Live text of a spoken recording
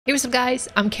Hey, what's up guys,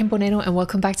 I'm Cambonano and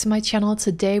welcome back to my channel.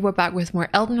 Today we're back with more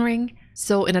Elden Ring.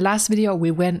 So in the last video we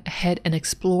went ahead and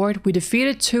explored. We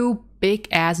defeated two big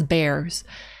ass bears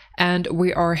and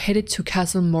we are headed to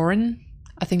Castle Morne,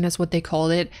 I think that's what they call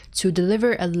it, to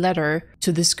deliver a letter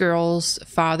to this girl's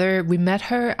father. We met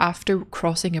her after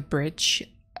crossing a bridge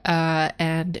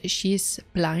and she's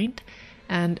blind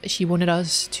and she wanted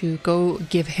us to go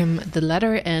give him the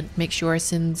letter and make sure,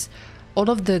 since all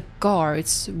of the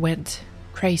guards went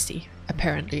crazy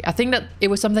apparently. I think that it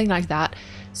was something like that.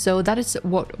 So that is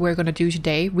what we're gonna do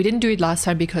today. We didn't do it last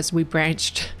time because we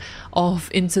branched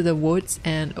off into the woods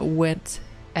and went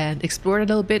and explored a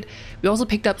little bit. We also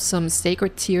picked up some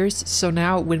sacred tears, so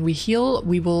now when we heal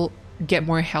we will get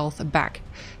more health back,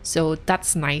 so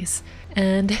that's nice.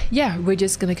 And yeah, we're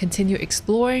just gonna continue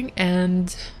exploring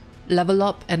and level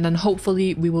up, and then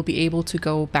hopefully we will be able to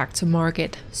go back to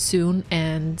Margit soon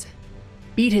and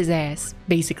beat his ass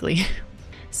basically.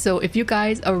 So if you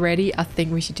guys are ready, I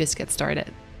think we should just get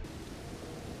started.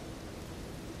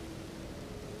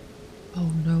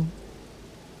 Oh no.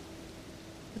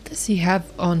 What does he have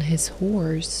on his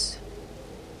horse?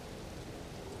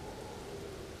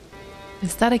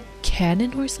 Is that a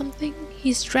cannon or something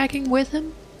he's dragging with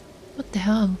him? What the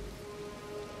hell?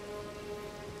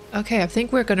 Okay, I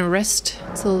think we're gonna rest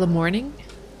till the morning,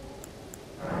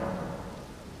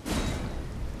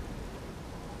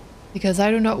 because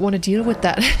I do not want to deal with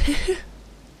that.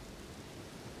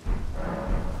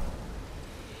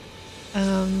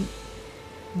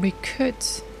 We could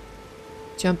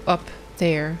jump up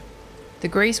there. The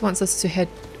Grace wants us to head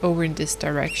over in this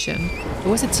direction.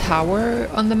 There was a tower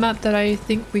on the map that I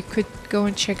think we could go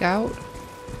and check out.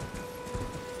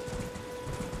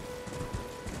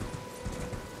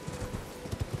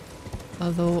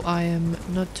 Although I am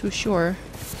not too sure.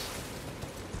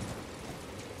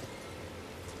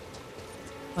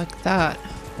 Like that.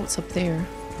 What's up there?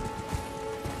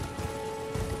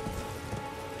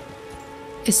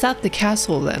 Is that the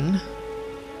castle then?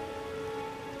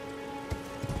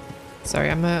 Sorry,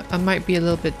 I might be a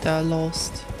little bit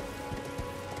lost.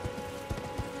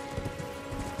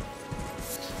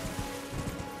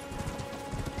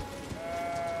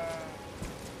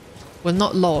 Well,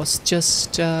 not lost,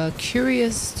 just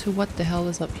curious to what the hell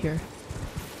is up here.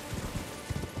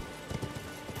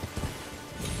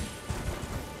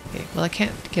 Okay, well I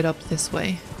can't get up this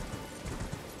way.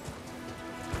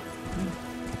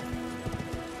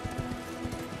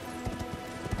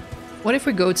 What if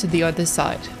we go to the other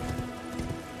side?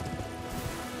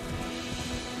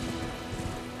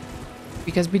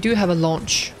 Because we do have a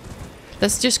launch.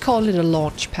 Let's just call it a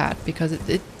launch pad, because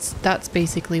that's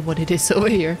basically what it is over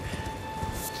here.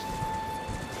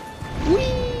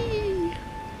 Whee!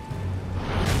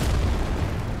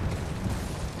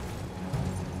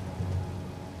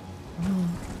 Oh,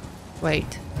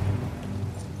 wait.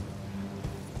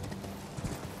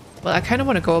 Well, I kind of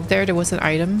want to go up there. There was an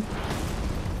item.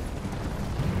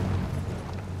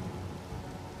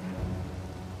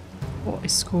 What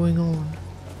is going on?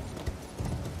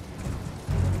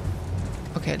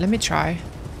 Okay, let me try.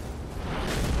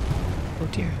 Oh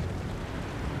dear.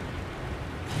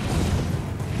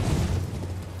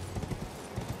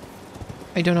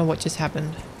 I don't know what just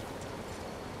happened.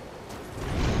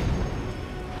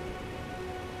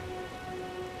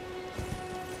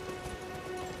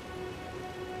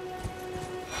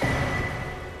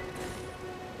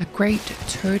 A great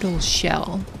turtle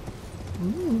shell.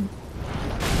 Ooh.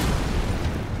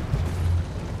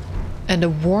 And a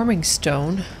warming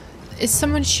stone. Is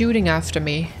someone shooting after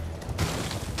me?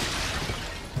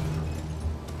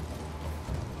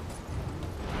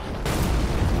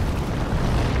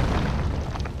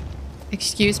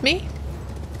 Excuse me?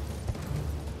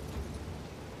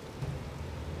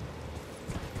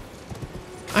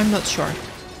 I'm not sure.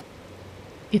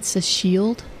 It's a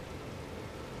shield?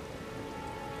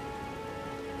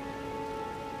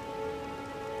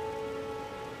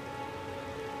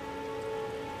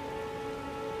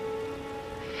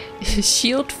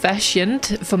 Shield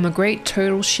fashioned from a great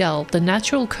turtle shell. The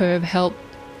natural curve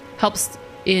helps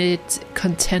it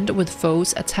contend with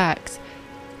foes' attacks.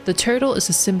 The turtle is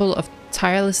a symbol of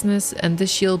tirelessness, and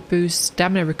this shield boosts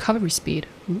stamina recovery speed.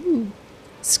 Ooh.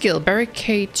 Skill.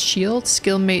 Barricade shield.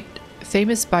 Skill made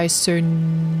famous by Sir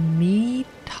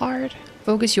Needhard.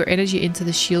 Focus your energy into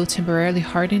the shield, temporarily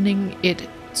hardening it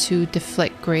to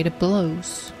deflect greater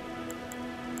blows.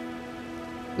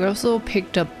 We also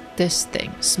picked up this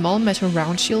thing. Small metal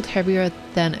round shield, heavier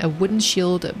than a wooden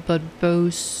shield, but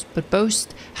boasts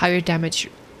higher damage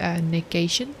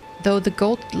negation. Though the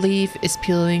gold leaf is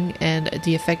peeling and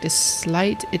the effect is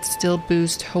slight, it still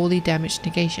boosts holy damage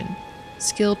negation.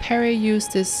 Skill parry, use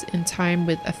this in time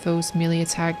with a foe's melee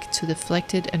attack to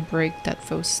deflect it and break that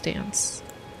foe's stance.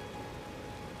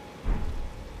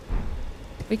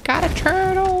 We got a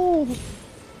turtle!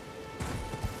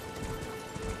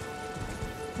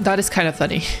 That is kind of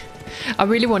funny. I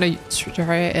really want to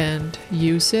try and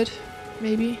use it,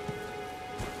 maybe.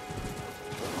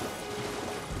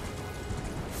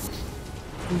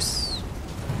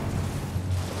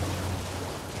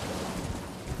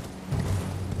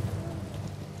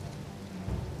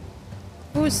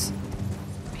 Who's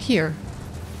here?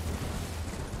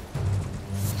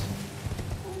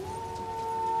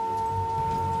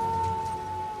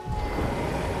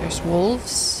 There's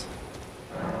wolves.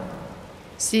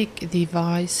 Seek the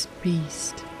wise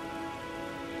beast.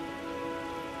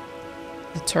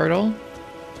 The turtle.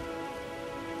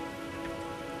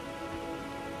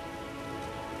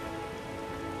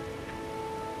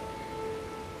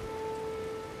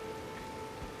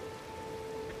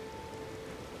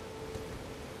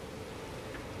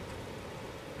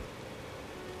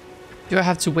 Do I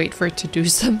have to wait for it to do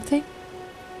something?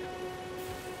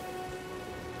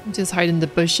 Just hide in the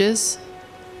bushes?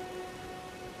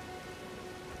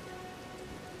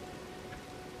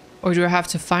 Or do I have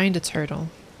to find a turtle?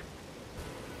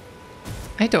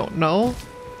 I don't know.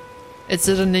 Is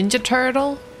it a ninja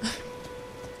turtle?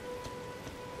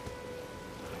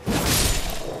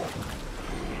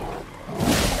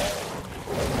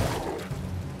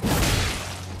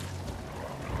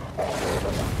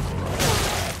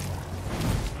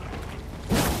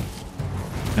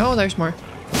 Oh, there's more.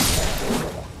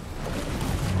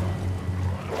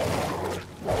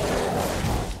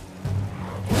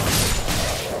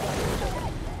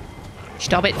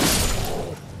 Stop it.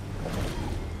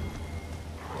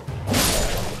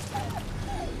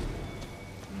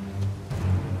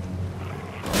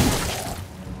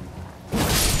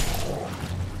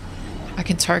 I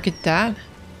can target that.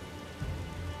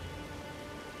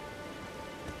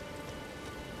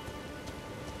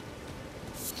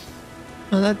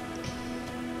 Oh, that...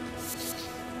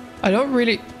 I don't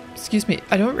really... Excuse me.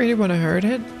 I don't really want to hurt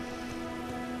it.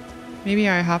 Maybe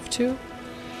I have to.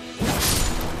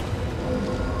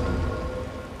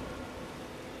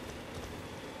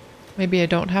 Maybe I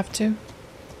don't have to.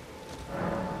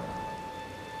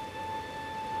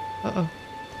 Uh-oh.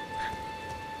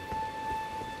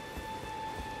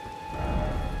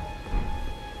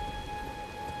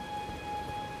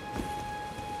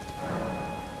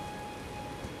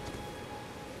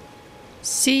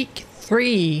 Seek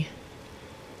 3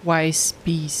 wise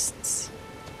beasts.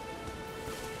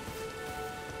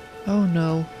 Oh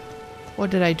no. What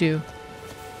did I do?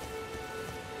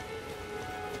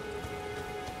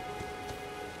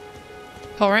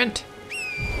 Torrent.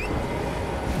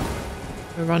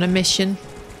 We're on a mission.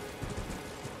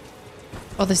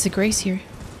 Oh, there's a grace here.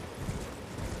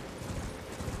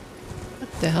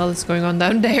 What the hell is going on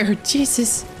down there?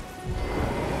 Jesus.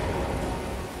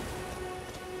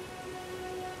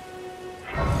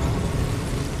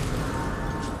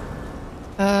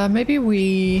 Maybe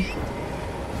we...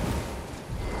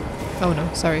 Oh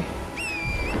no, sorry.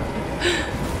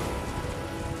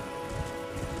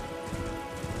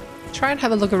 Try and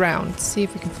have a look around, see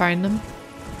if we can find them.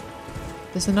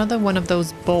 There's another one of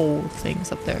those bowl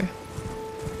things up there.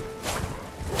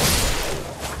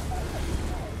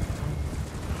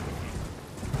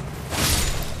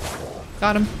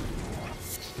 Got him.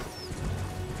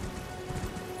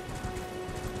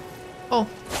 Oh.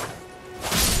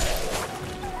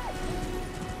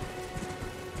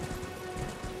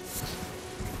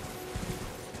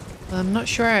 I'm not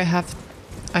sure I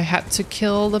had to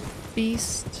kill the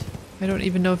beast. I don't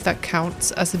even know if that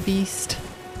counts as a beast.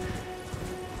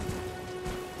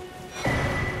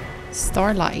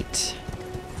 Starlight.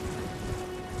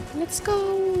 Let's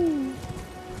go.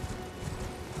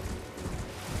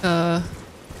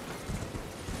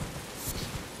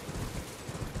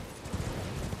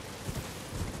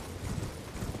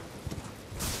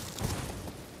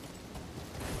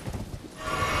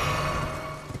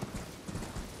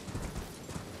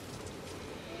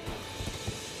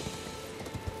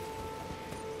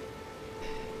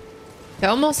 There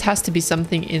almost has to be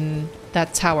something in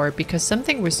that tower because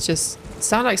something was just... It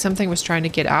sounded like something was trying to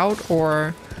get out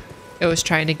or it was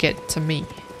trying to get to me.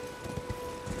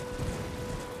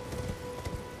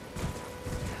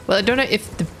 Well, I don't know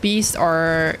if the beasts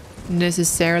are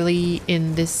necessarily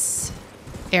in this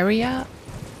area.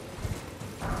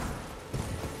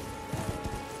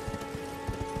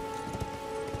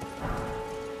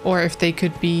 Or if they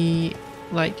could be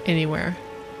like anywhere.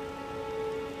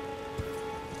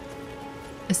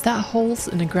 Is that holes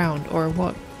in the ground or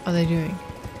what are they doing?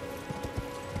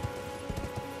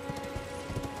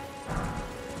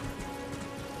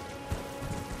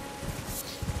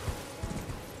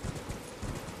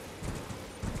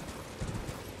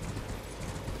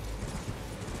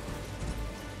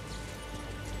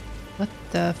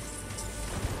 the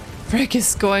frick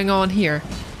is going on here?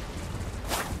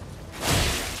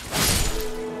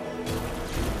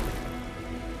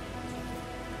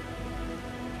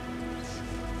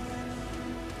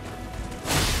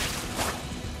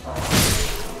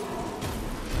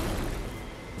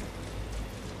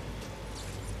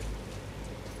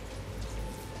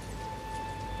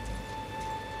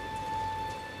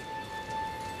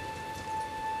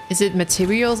 Is it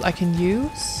materials I can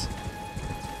use?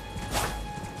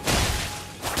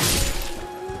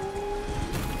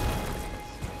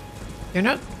 You're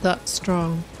not that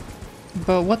strong.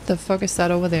 But what the fuck is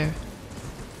that over there?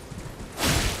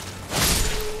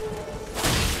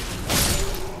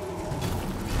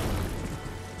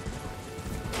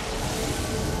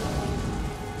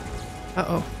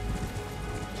 Uh-oh.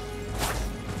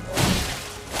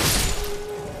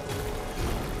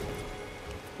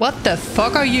 What the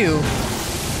fuck are you?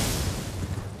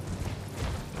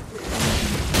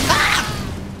 Ah!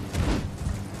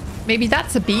 Maybe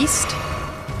that's a beast?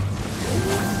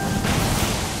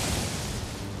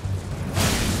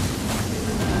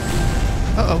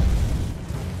 Uh-oh.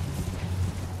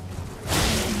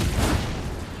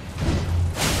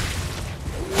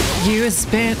 You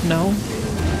spent no.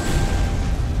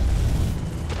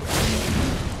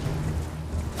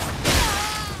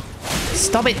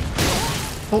 Stop it.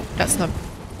 Oh, that's not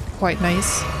quite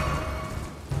nice.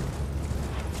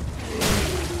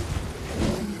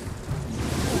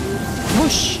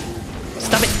 Whoosh!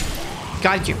 Stop it!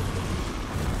 Got you.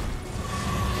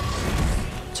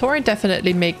 Torrent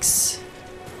definitely makes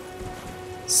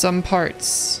some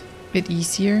parts a bit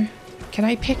easier. Can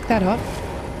I pick that up?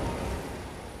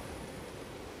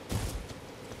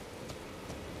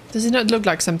 Does it not look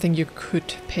like something you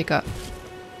could pick up?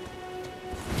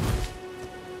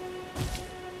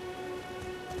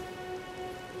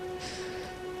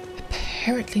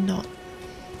 Apparently not.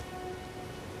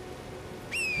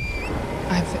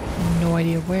 I have no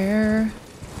idea where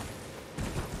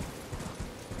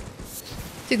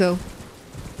to go.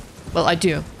 Well, I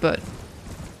do, but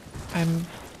I'm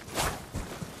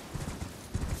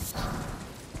a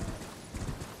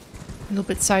little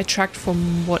bit sidetracked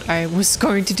from what I was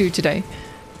going to do today.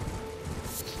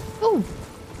 Oh!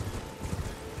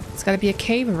 It's gotta be a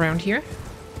cave around here.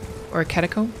 Or a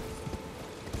catacomb.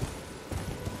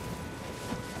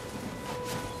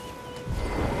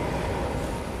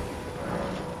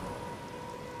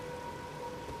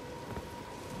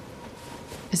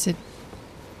 Is it?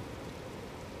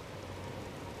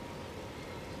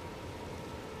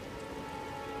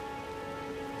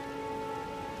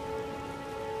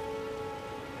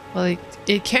 Well,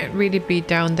 it can't really be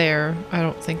down there. I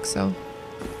don't think so.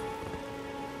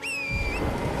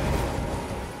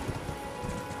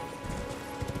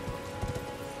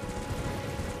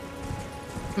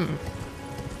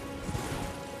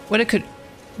 What it could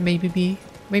maybe be?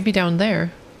 Maybe down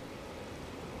there.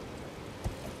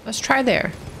 Let's try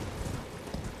there.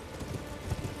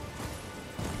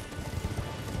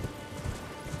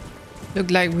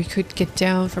 Look like we could get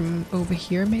down from over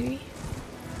here, maybe?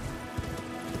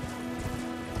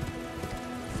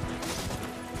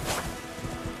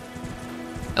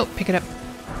 Oh, pick it up.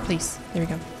 Please. There we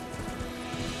go.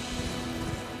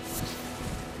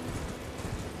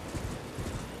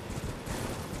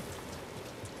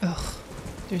 Ugh.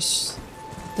 There's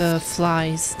the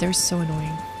flies. They're so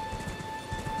annoying.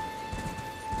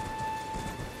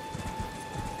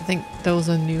 I think those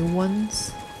are new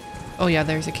ones. Oh yeah,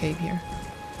 there's a cave here.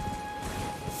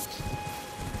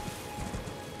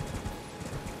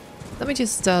 Let me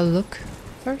just look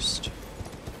first.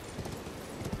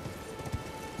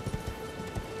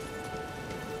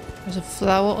 There's a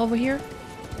flower over here.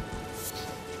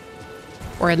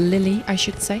 Or a lily, I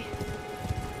should say.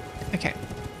 Okay.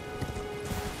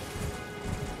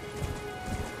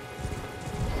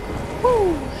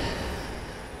 Woo!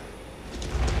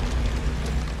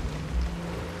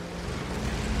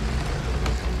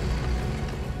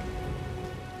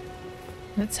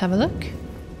 Let's have a look.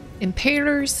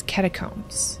 Impaler's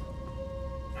Catacombs.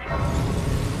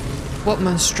 What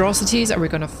monstrosities are we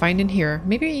gonna find in here?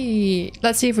 Maybe...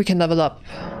 let's see if we can level up.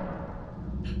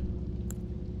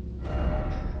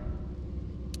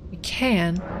 We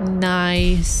can.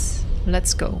 Nice.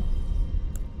 Let's go.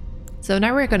 So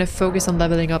now we're gonna focus on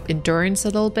leveling up endurance a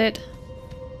little bit.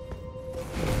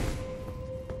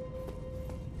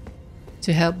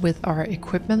 To help with our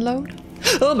equipment load.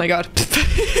 Oh my god.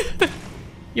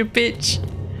 You bitch.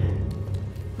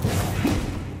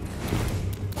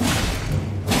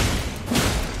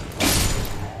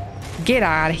 Get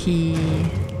out of here.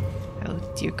 Oh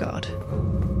dear god.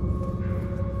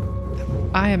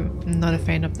 I am not a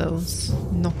fan of those,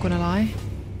 not gonna lie.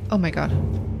 Oh my god.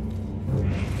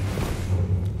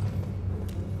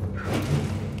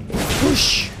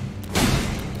 Whoosh!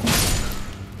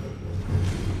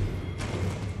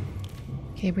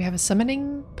 Okay, we have a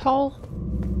summoning pole.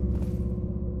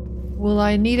 Will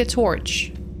I need a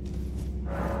torch?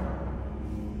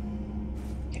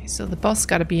 Okay, so the boss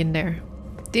gotta be in there.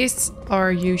 These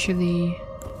are usually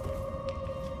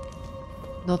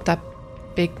not that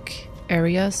big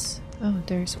areas. Oh,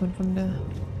 there's one from the...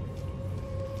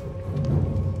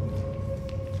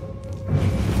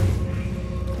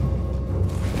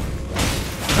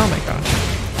 Oh my god.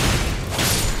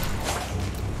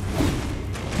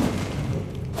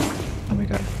 Oh my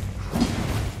god.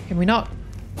 Can we not?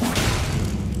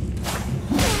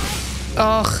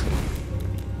 Ugh.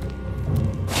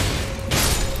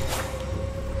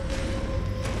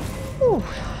 Ooh.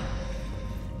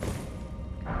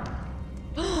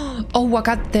 Oh, I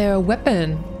got their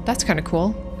weapon. That's kind of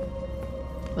cool.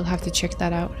 We'll have to check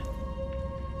that out.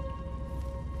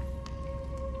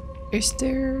 Is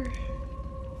there...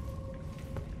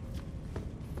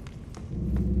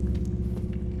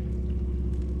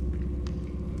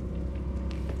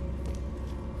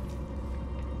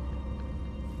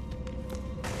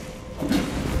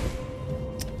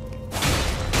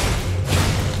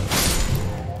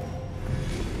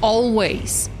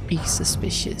 Always be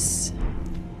suspicious.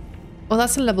 Oh,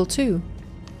 that's a level 2.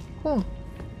 Cool.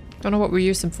 Don't know what we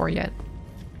use them for yet.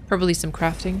 Probably some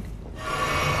crafting.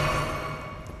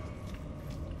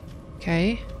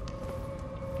 Okay.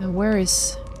 Now where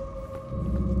is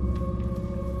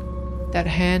that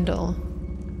handle?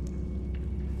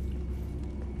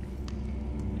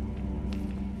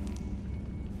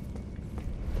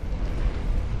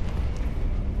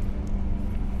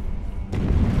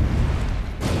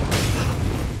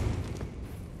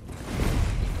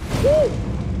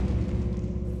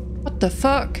 What the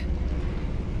fuck?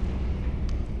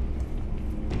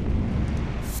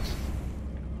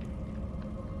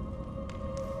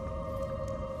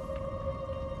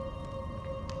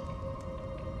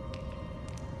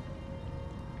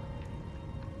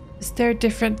 Is there a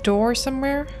different door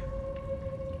somewhere?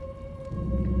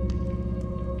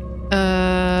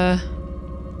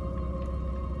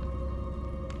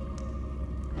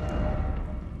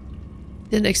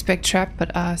 Didn't expect trap,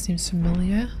 but seems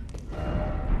familiar.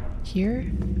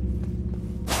 Here?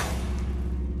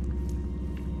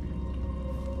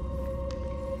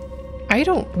 I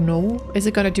don't know. Is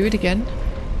it gonna do it again?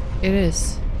 It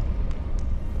is.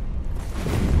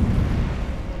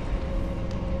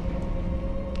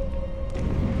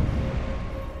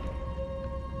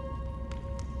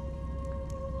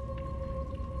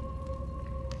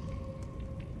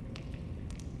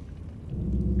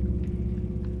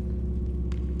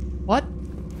 What?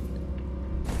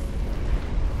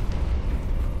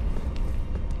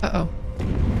 Uh-oh.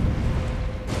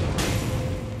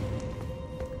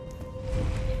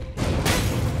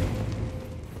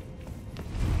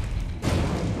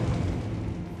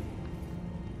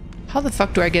 How the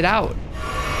fuck do I get out?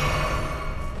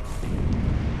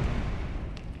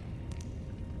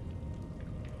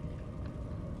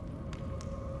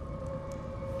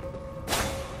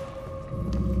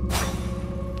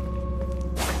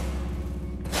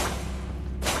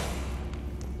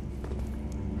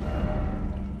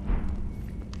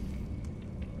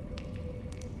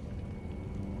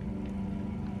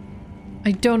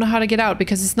 I don't know how to get out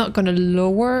because it's not gonna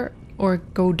lower or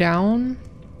go down.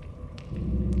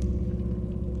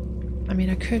 I mean,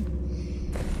 I could.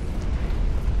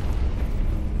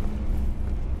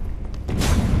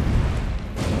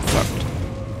 Fucked.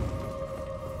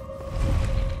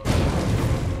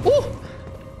 Ooh!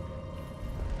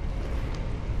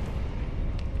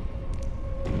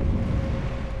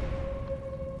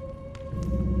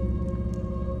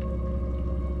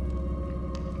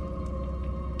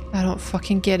 I don't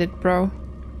fucking get it, bro.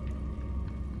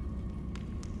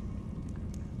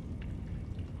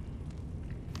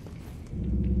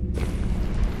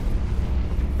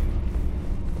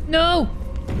 No!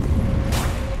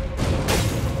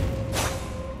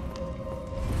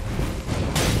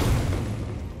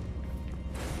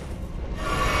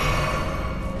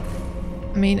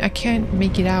 I mean, I can't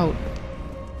make it out.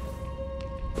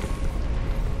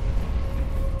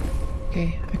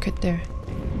 Okay, I could there.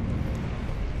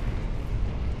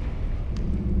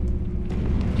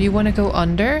 Do you want to go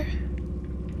under?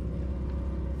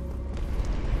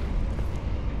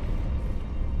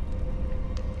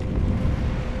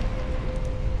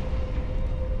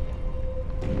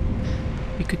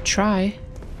 We could try.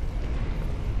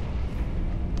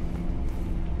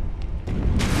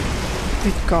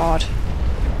 Good God.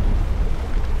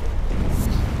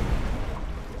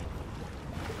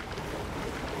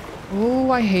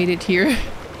 Oh, I hate it here.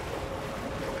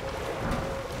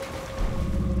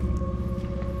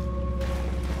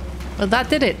 Well, that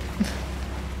did it.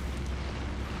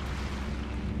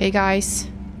 Hey, guys.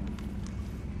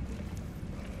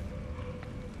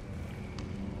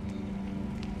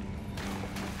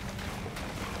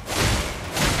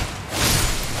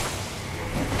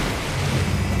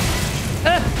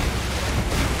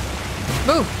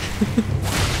 Move!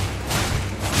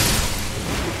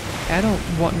 I don't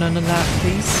want none of that,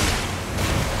 please.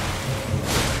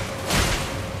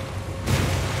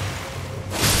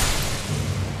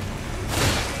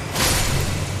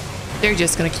 They're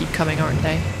just gonna keep coming, aren't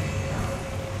they?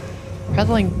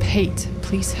 Peddling pate,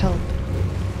 please help.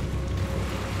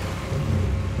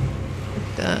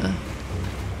 Duh.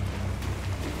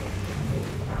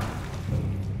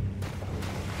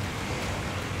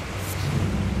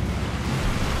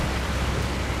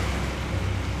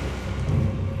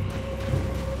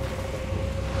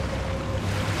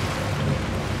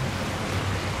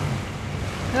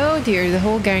 Oh dear, the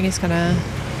whole gang is gonna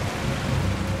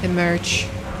emerge.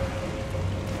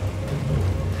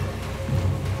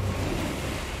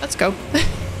 Let's go.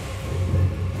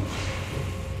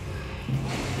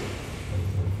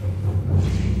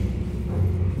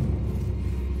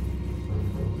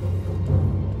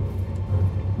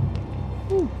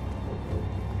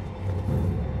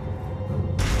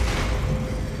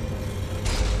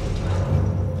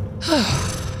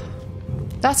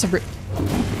 That's a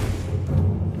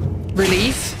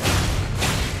relief.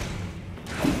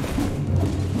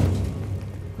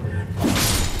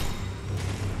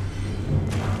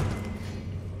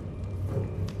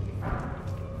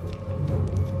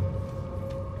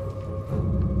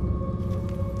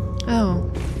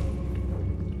 Oh.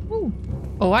 Ooh.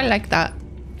 Oh, I like that.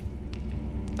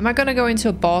 Am I gonna go into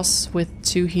a boss with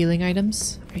 2 healing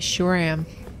items? I sure am.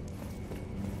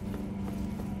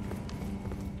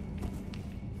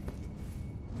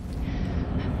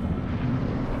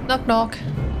 Knock knock.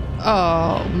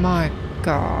 Oh my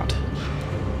god.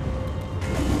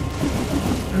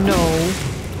 No.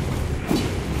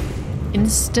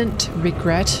 Instant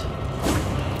regret.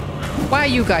 Why are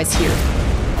you guys here?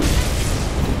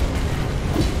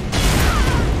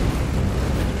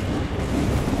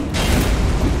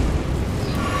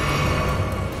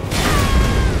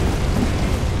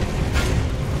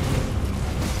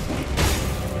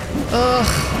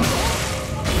 Ugh.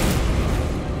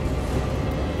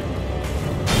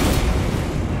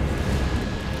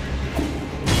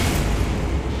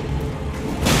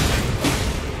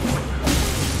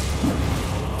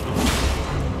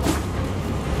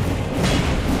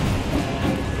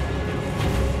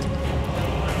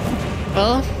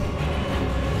 Well,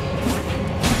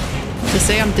 to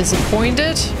say I'm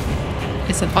disappointed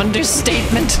is an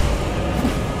understatement.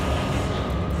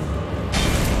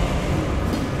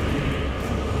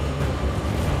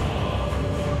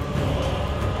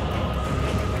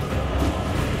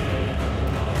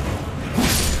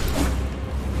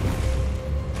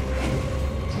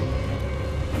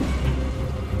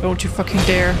 Don't you fucking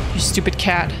dare, you stupid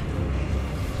cat.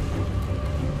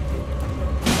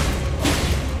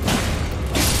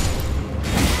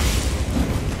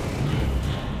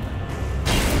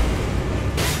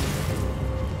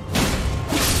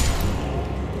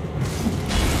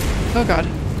 Oh god.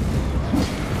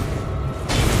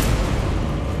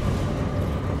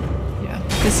 Yeah,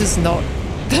 this is not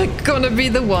gonna be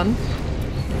the one.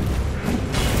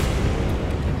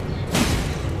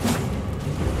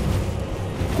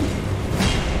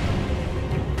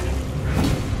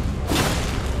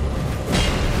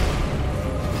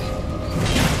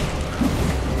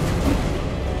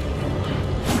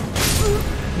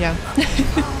 Yeah.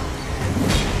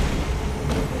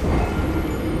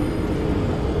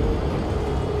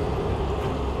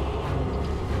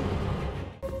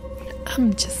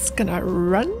 I'm just gonna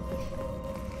run.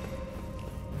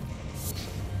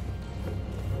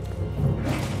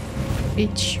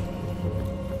 Bitch.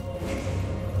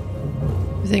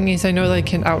 The thing is, I know they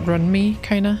can outrun me,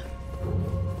 kinda.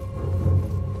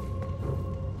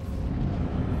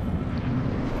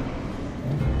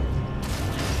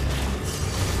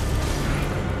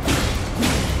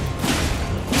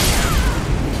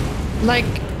 Like,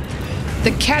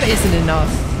 the cat isn't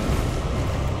enough.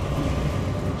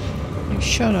 Like,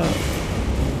 shut up.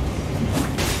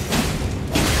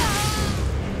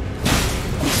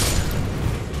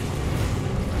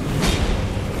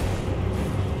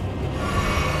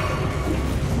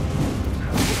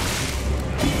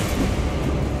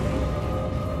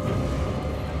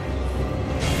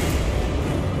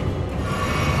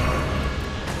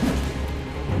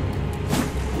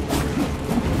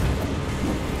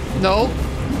 No.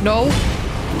 No.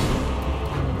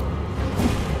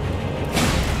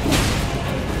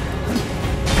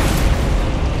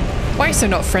 Why is there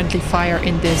not friendly fire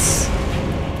in this?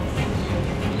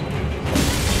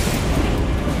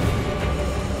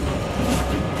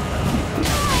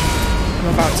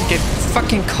 I'm about to get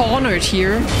fucking cornered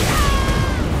here.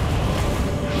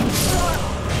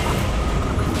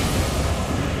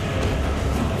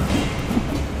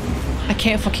 I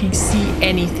can't fucking see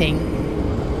anything.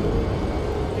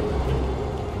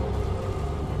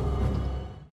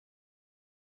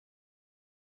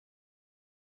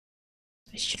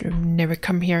 I should have never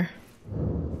come here.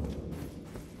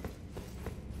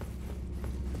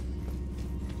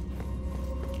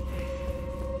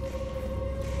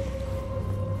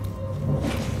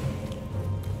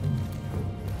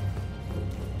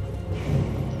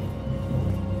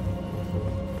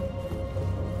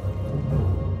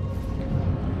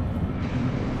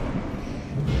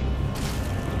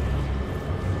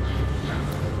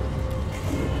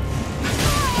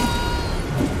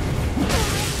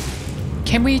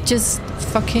 Can we just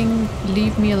fucking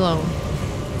leave me alone?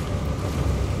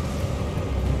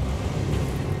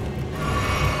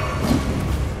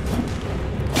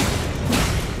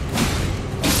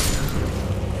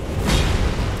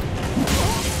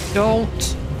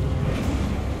 Don't.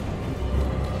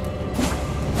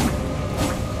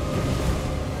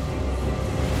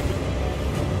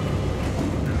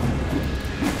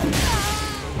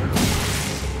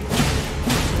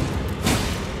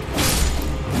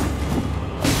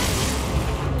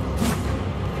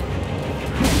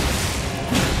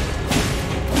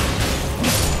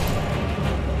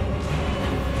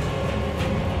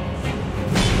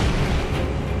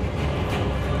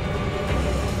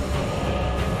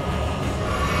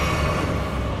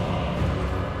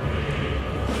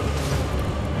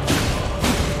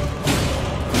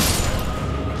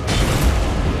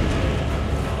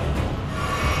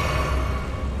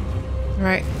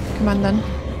 Right, come on then.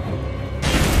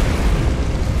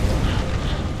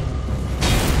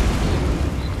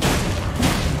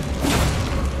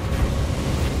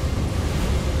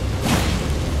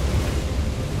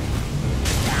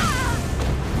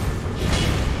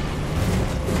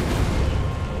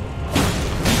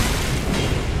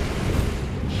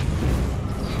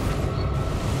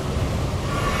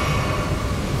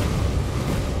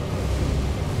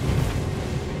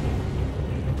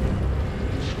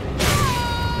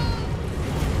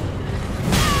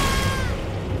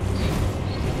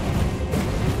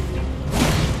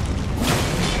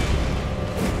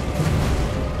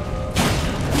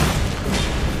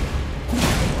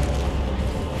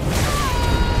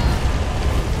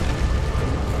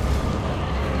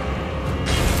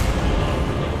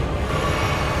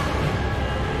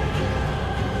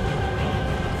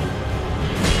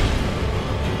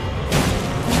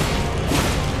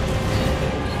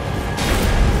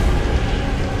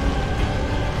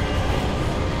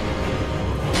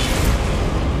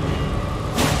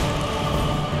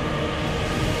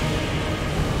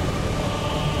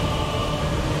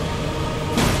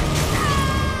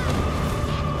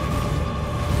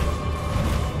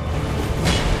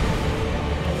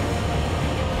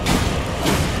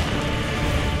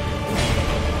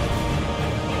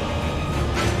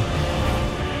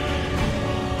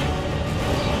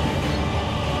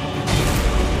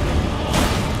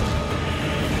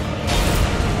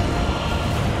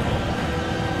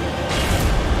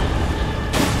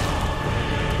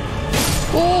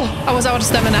 I was out of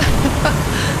stamina.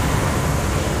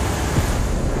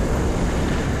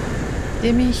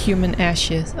 Demi-human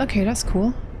ashes. Okay, that's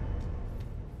cool.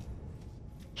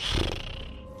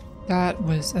 That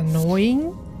was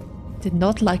annoying. Did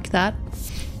not like that.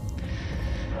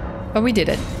 But we did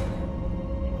it.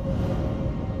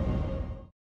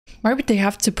 Why would they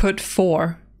have to put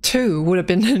 4? 2 would have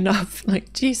been enough.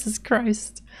 Like, Jesus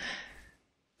Christ.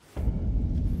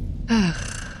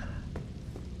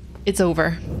 It's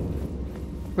over.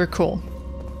 We're cool.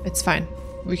 It's fine.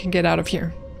 We can get out of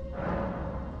here.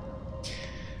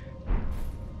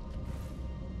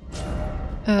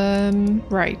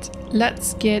 Right.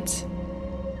 Let's get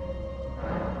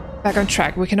back on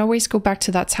track. We can always go back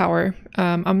to that tower.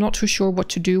 I'm not too sure what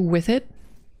to do with it.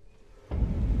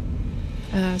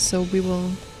 So we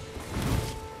will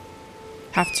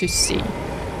have to see.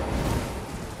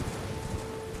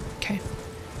 Okay.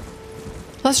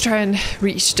 Let's try and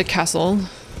reach the castle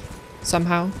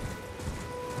somehow.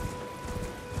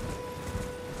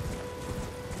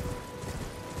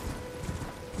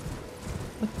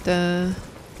 What the...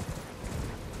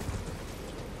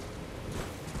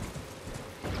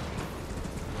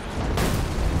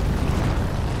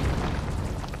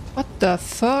 What the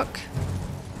fuck?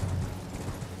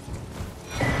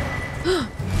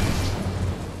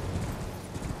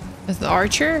 Is the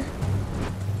archer?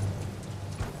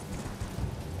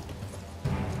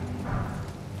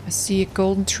 I see a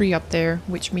golden tree up there,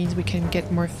 which means we can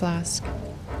get more flask.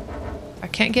 I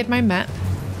can't get my map.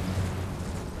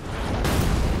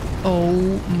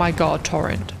 Oh my god,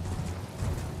 torrent.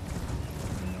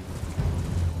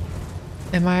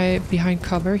 Am I behind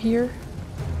cover here?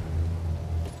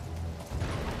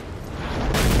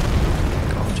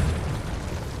 God.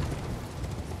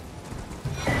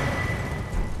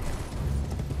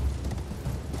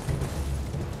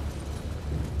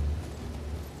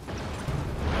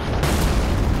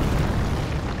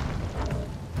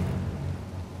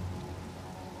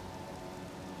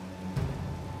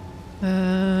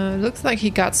 Looks like he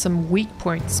got some weak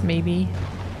points, maybe.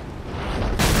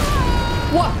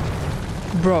 What?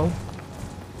 Bro.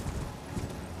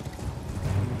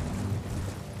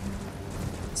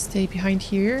 Stay behind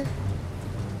here.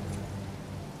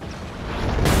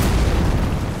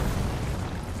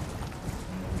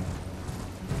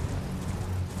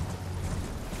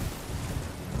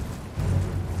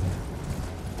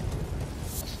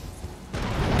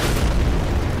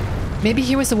 Maybe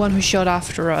he was the one who shot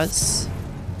after us.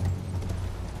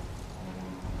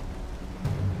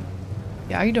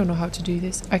 Yeah, I don't know how to do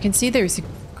this. I can see there's a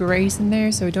grace in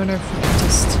there, so I don't know if we can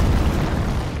just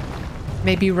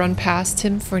maybe run past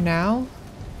him for now.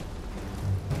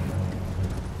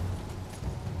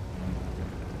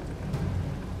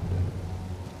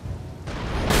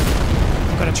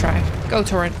 I'm gonna try. Go,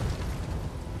 Torrent.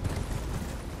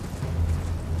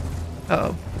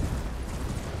 Uh-oh.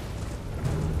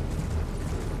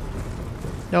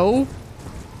 No.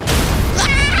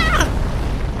 Ah!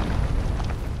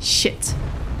 Shit.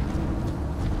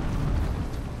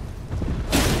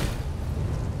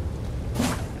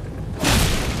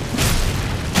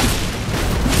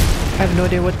 I have no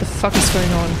idea what the fuck is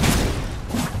going on.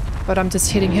 But I'm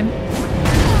just hitting him.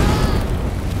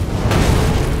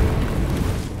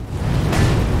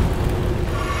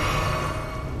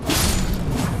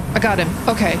 I got him.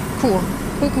 Okay, cool.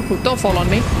 Cool. Don't fall on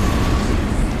me.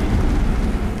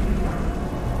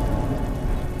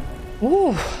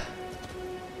 Ooh.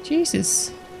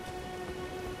 Jesus.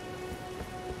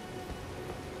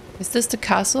 Is this the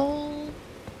castle?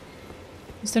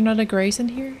 Is there not a grace in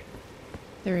here?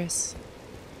 There is.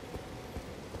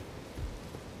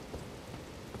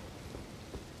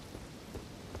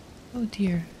 Oh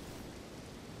dear.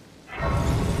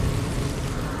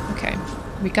 Okay,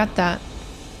 we got that.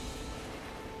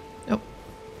 Oh.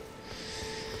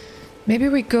 Maybe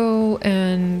we go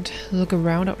and look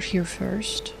around out here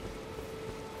first.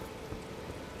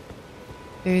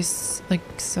 There's like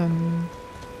some...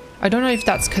 I don't know if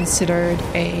that's considered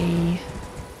a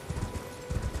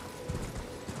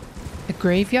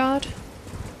graveyard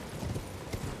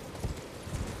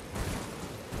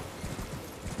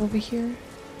over here.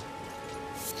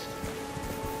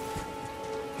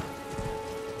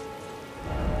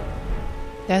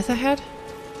 Death ahead?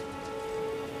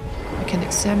 I can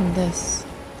examine this.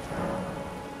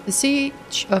 The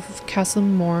siege of Castle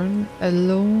Morne, a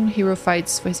lone hero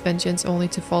fights for his vengeance only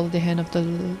to follow the hand of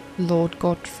the Lord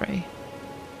Godfrey.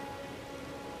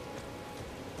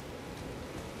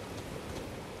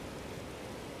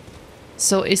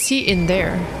 So is he in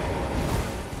there?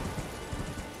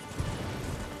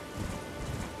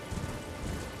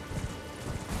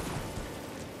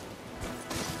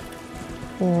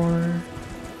 Or...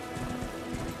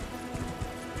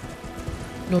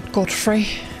 not Godfrey?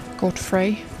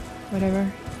 Godfrey?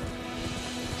 Whatever.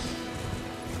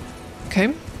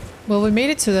 Okay. Well, we made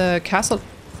it to the castle.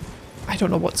 I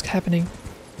don't know what's happening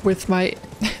with my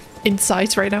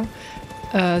insights right now.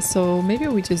 So maybe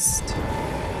we just...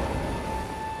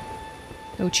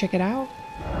 go check it out.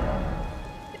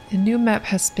 A new map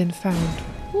has been found.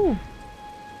 Ooh.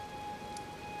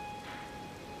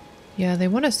 Yeah, they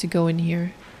want us to go in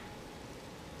here.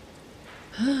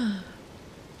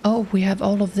 Oh, we have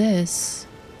all of this.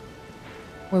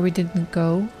 Where we didn't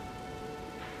go.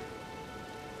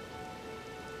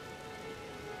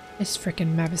 This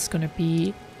freaking map is gonna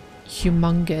be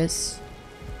humongous.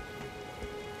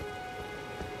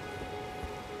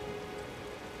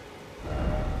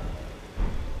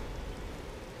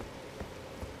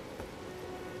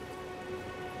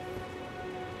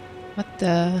 What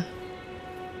the...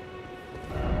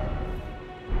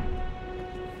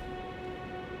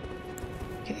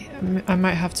 Okay, I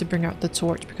might have to bring out the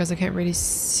torch because I can't really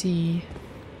see.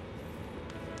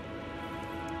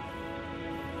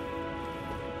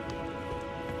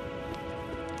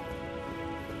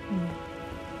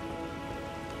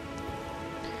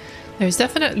 There's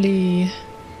definitely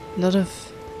a lot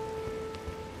of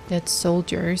dead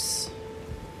soldiers.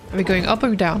 Are we going up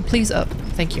or down? Please up.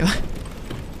 Thank you.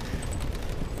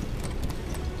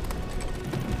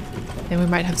 Then we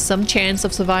might have some chance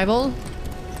of survival.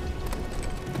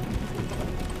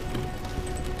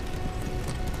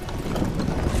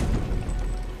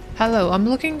 Hello, I'm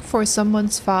looking for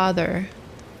someone's father.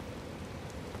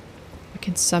 I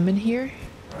can summon here.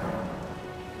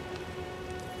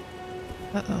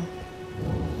 Uh-oh.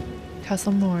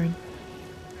 Castle Morne.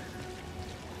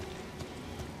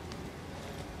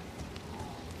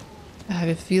 I have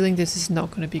a feeling this is not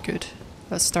going to be good.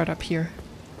 Let's start up here.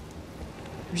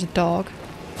 There's a dog.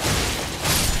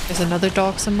 There's another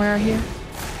dog somewhere here.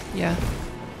 Yeah.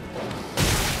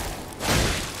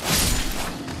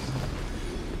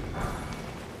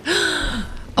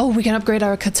 Oh, we can upgrade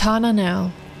our katana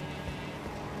now.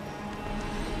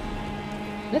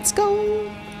 Let's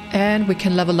go. And we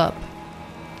can level up.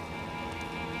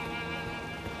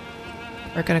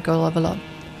 We're gonna go level up.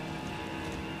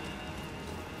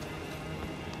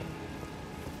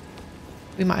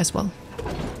 We might as well.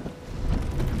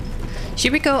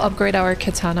 Should we go upgrade our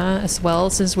katana as well,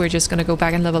 since we're just gonna go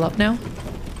back and level up now?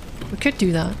 We could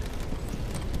do that.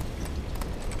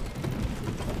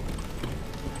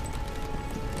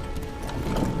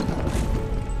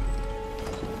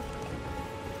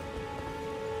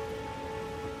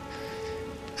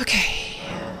 Okay.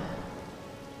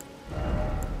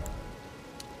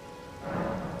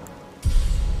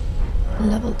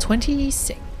 Level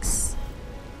 26.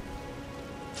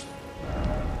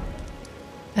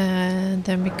 And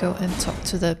then we go and talk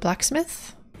to the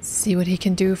blacksmith. See what he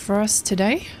can do for us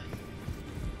today.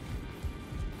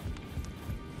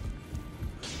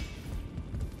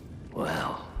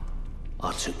 Well,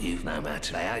 I took you no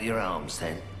matter. Lay out your arms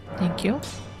then. Thank you.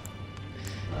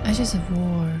 Ashes of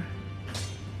War.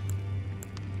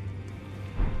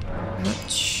 I'm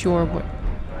not sure what...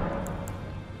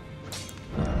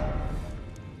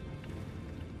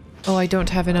 Oh, I don't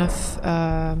have enough...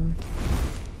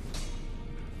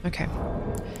 Okay.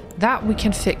 That we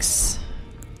can fix.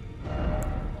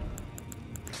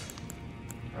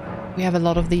 We have a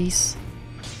lot of these.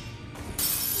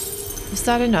 Is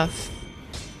that enough?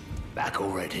 Back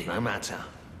already, no matter.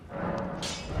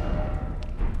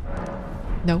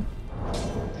 No.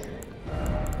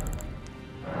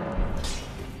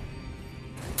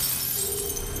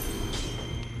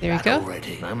 There we go.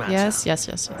 Already, no matter. Yes, yes,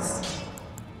 yes, yes.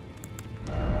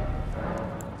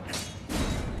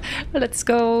 Let's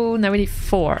go. Now we need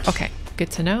 4. Okay,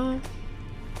 good to know.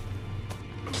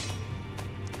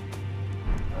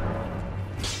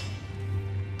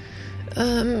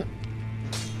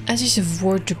 Ashes of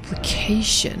War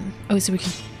duplication. Oh, so we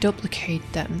can duplicate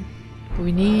them. But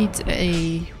we need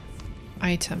a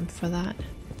item for that.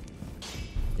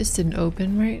 This didn't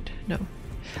open, right? No.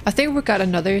 I think we got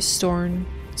another stone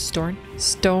sword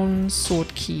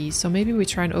key. So maybe we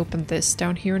try and open this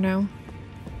down here now.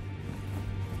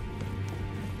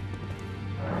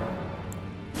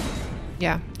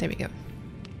 Yeah, there we go.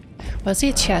 Well, I see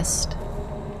a chest.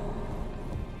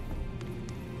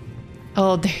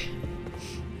 Oh,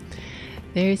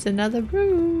 there's another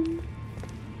room.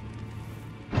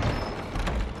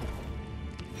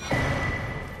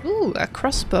 Ooh, a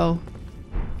crossbow.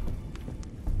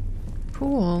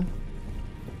 Cool.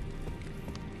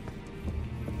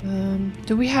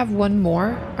 Do we have one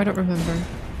more? I don't remember.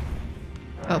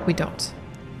 Oh, we don't.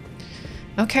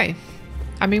 Okay.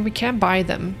 I mean, we can buy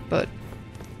them, but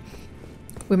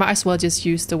we might as well just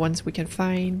use the ones we can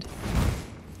find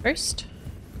first.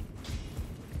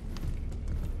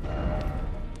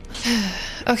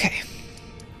 Okay,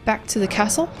 back to the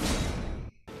castle.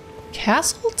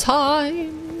 Castle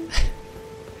time!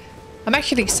 I'm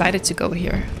actually excited to go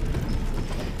here.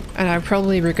 And I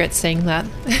probably regret saying that.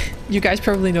 You guys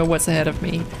probably know what's ahead of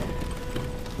me.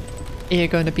 You're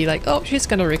going to be like, oh, she's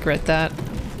gonna regret that.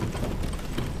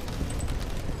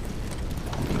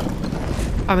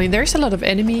 I mean, there's a lot of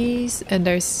enemies, and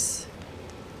there's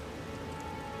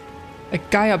a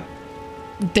guy up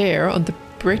there on the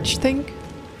bridge thing.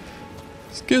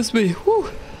 Excuse me. Whew.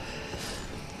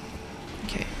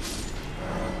 Okay.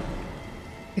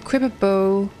 Equip a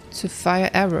bow to fire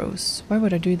arrows. Why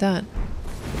would I do that?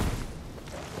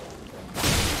 I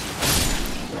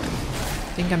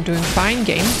think I'm doing fine,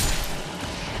 game.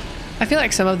 I feel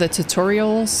like some of the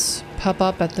tutorials pop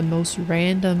up at the most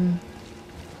random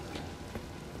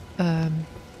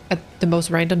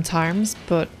times,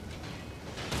 but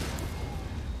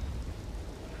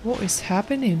what is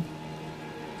happening?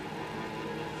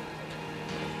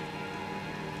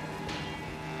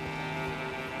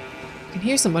 I can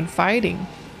hear someone fighting.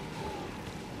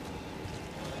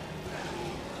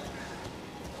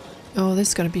 Oh, this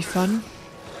is gonna be fun.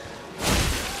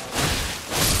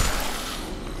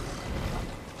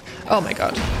 Oh my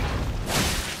god.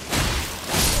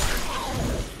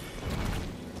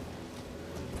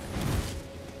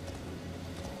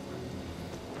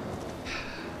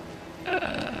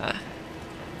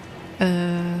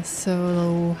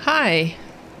 So, hi.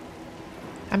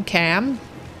 I'm Cam.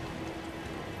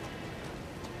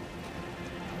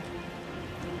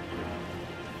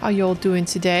 How y'all doing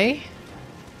today?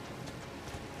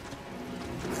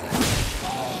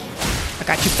 I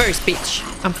got you first, bitch.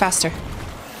 I'm faster.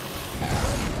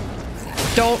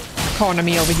 Don't corner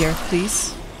me over here,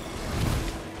 please.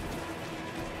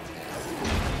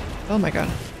 Oh my god.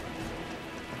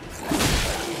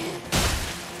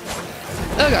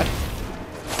 Oh god.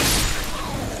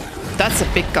 That's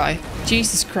a big guy.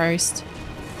 Jesus Christ.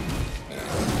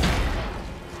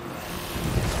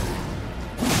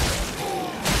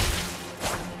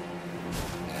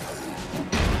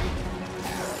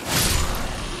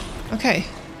 Okay.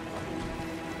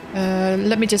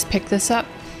 Let me just pick this up.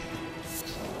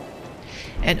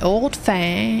 An old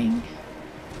fang.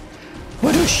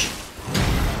 Whoosh.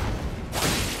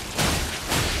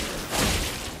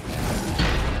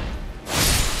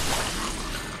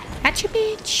 At you,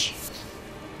 bitch.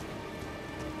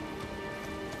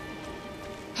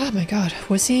 Oh my god.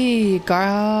 Was he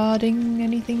guarding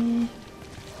anything?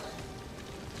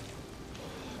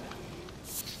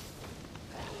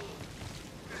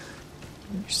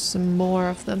 There's some more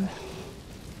of them.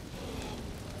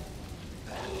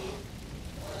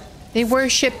 They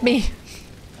worship me.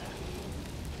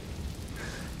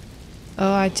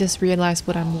 Oh, I just realized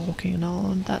what I'm walking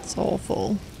on. That's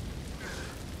awful.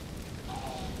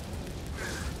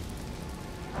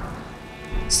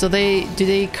 So do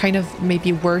they kind of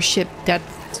maybe worship the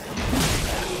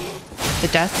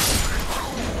death?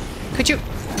 Could you?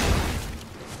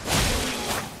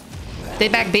 Stay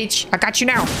back, bitch. I got you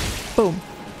now. Boom.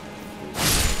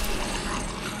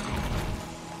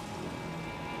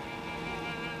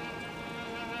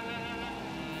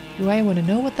 Do I want to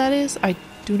know what that is? I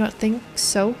do not think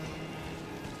so.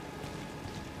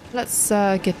 Let's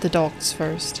get the dogs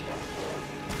first.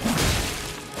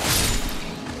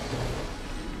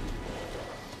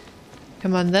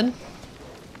 Come on then.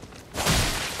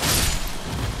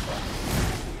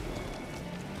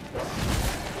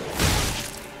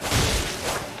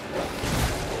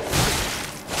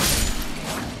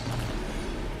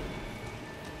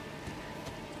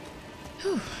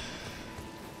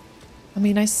 I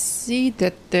mean, I see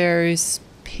that there's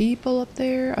people up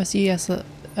there. I see a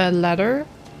ladder.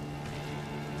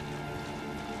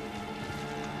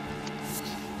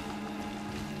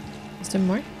 Is there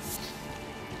more?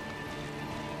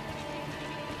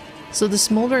 So the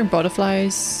smoldering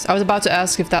butterflies. I was about to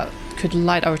ask if that could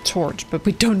light our torch, but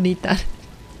we don't need that.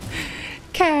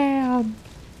 Cam!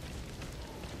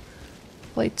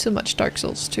 Played too much Dark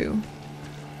Souls 2.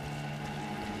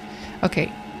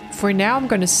 Okay, for now I'm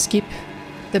gonna skip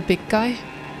the big guy.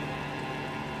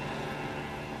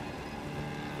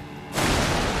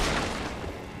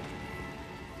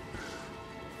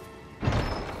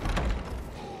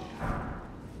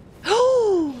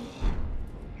 Oh!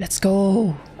 Let's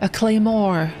go! A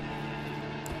claymore!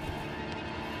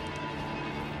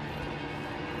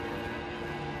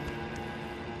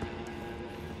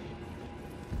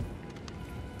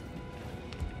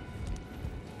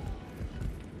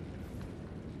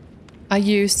 I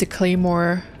use the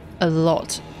claymore a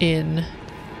lot in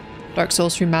Dark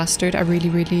Souls Remastered. I really,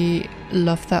 really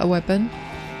love that weapon.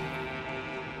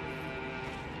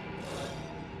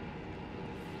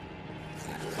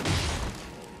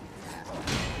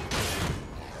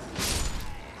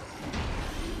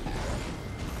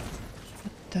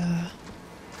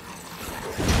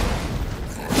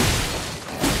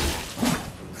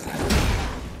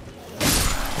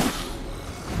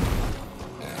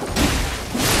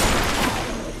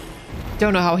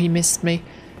 Don't know how he missed me.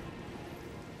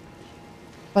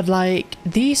 But like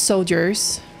these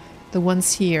soldiers, the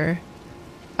ones here,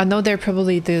 I know they're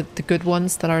probably the good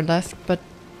ones that are left, but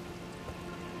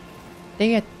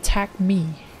they attack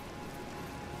me.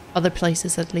 Other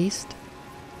places at least.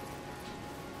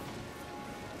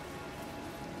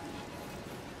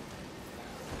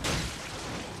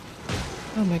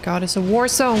 Oh my god, it's a war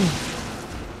zone!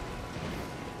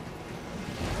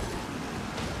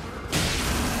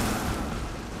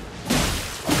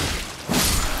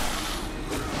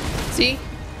 See?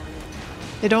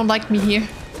 They don't like me here.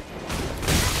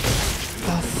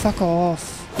 Oh, fuck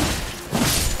off.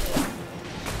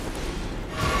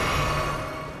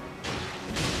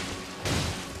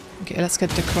 Okay, let's get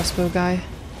the crossbow guy.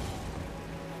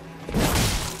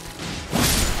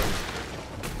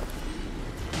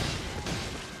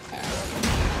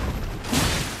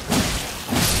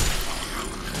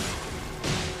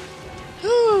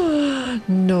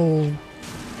 No.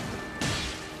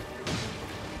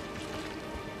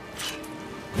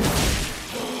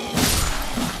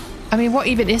 I mean, what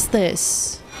even is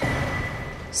this?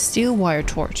 Steel wire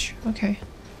torch. Okay.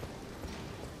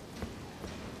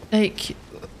 Like,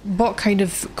 what kind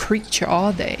of creature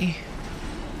are they?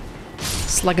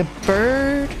 It's like a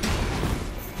bird?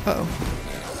 Uh-oh.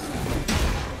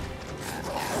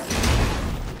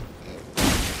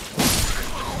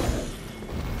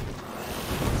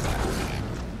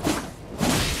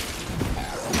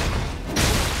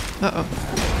 Uh-oh.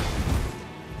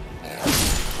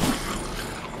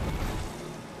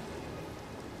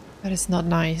 That is not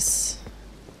nice.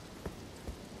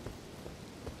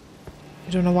 I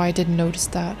don't know why I didn't notice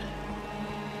that.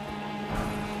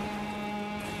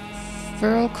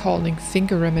 Feral calling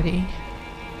finger remedy.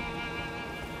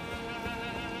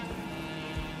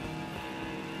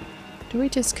 Do we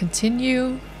just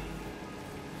continue?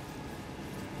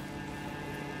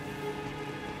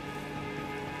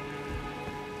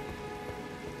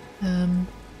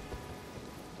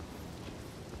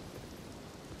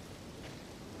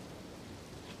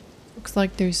 Looks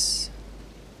like there's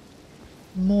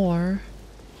more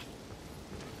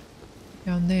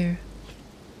down there.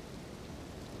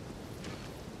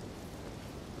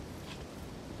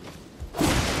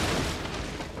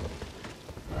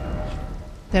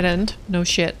 Dead end? No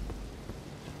shit.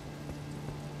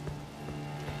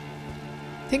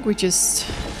 I think we just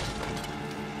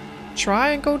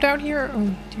try and go down here.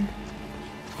 Oh dear.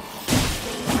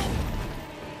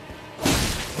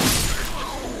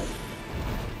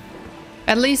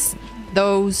 At least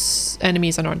those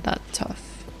enemies are not that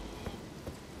tough.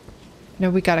 You know,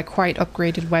 we got a quite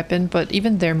upgraded weapon, but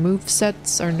even their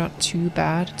movesets are not too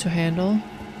bad to handle.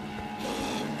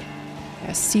 Yeah,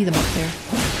 I see them up there.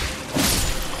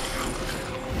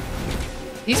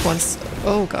 These ones,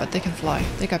 oh god, they can fly.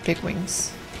 They got big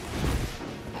wings.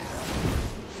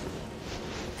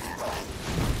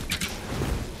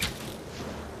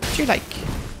 What do you like?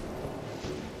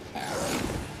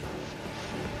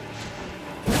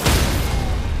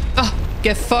 Oh,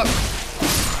 get fucked.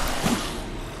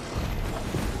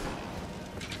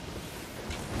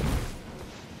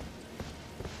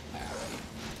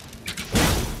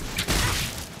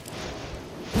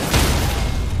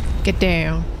 Get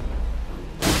down.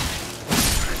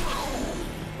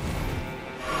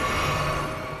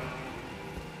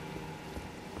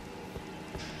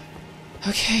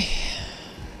 Okay,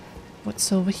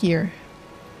 what's over here?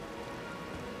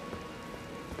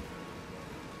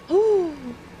 Oh,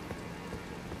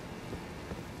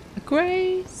 a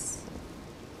grace.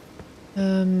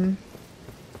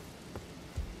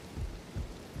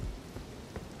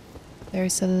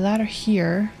 There's a ladder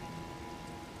here,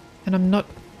 and I'm not.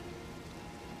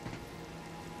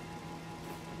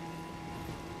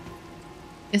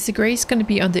 Is the grace going to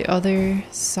be on the other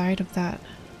side of that?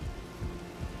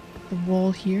 The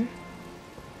wall here.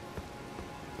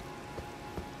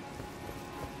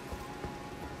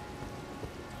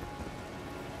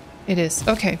 It is.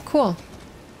 Okay, cool.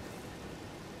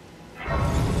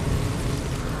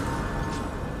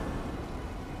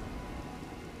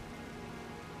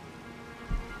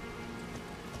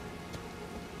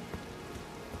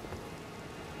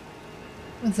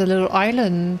 There's a little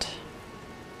island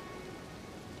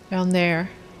down there.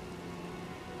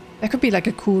 That could be like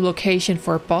a cool location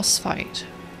for a boss fight.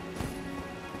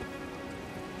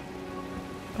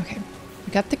 Okay,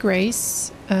 we got the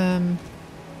grace.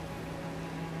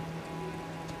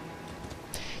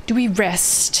 Do we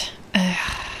rest?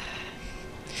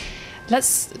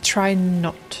 Let's try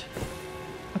not.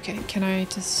 Okay, can I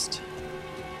just...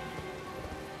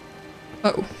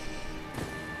 Oh.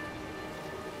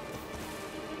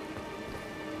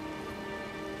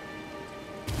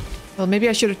 Well, maybe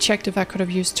I should have checked if I could have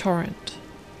used torrent.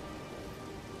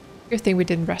 Good thing we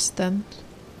didn't rest then.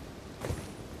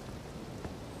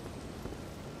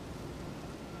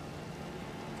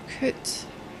 Could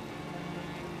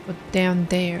put down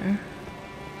there.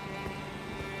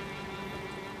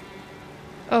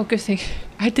 Oh, good thing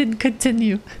I didn't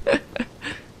continue.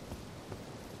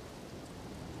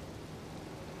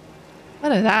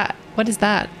 What is that? What is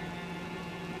that?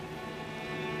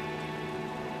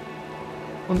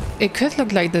 It could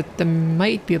look like that there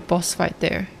might be a boss fight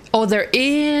there. Oh, there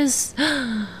is!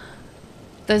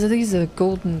 There's at least a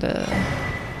golden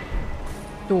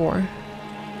door.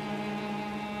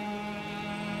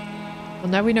 Well,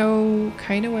 now we know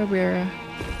kind of where we're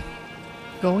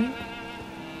going.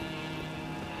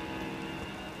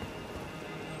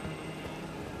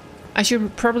 I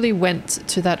should probably went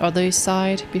to that other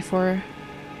side before.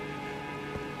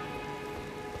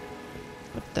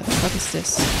 What the fuck is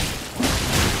this?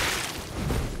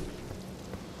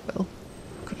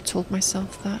 told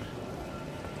myself that.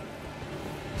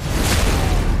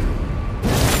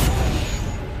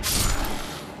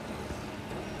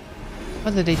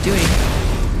 What are they doing?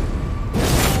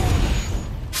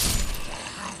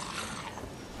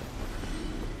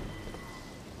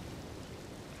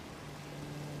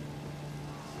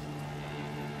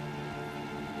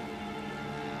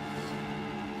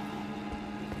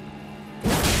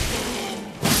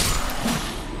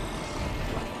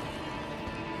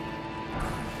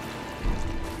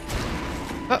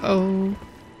 Uh-oh.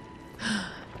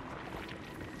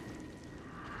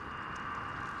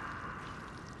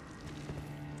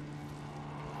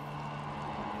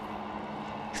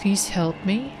 Please help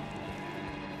me.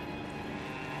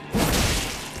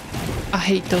 I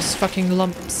hate those fucking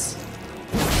lumps.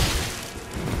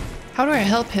 How do I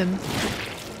help him?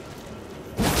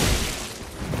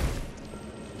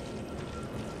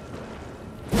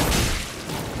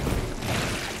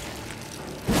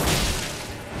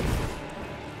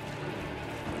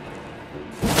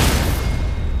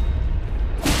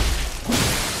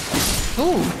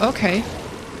 Oh, okay.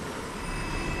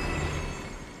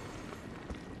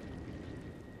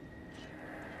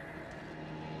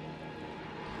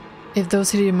 If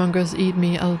those hideous eat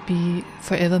me, I'll be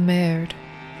forever marred.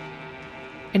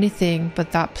 Anything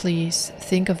but that, please.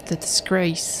 Think of the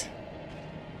disgrace.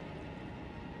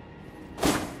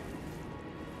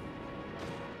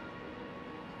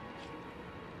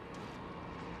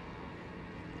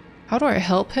 How do I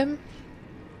help him?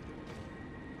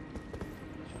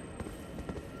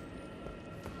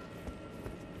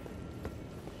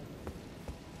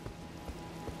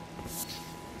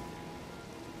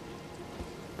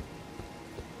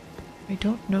 I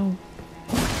don't know.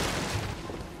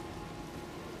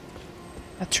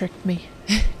 That tricked me.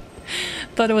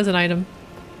 Thought it was an item.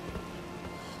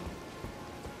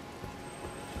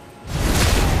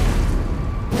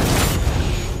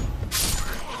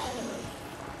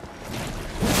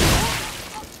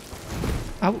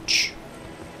 Ouch.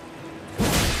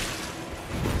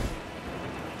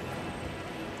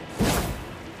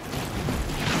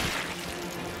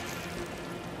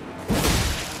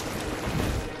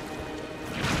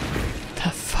 The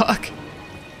fuck?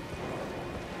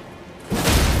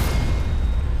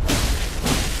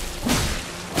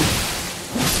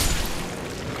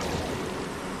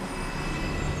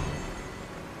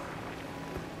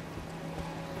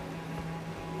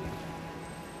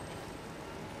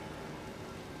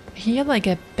 He had like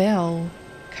a bell,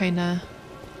 kinda.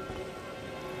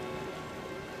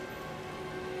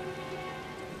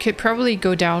 Could probably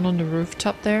go down on the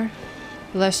rooftop there.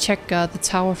 Let's check the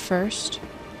tower first.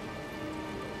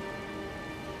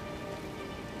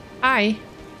 Hi.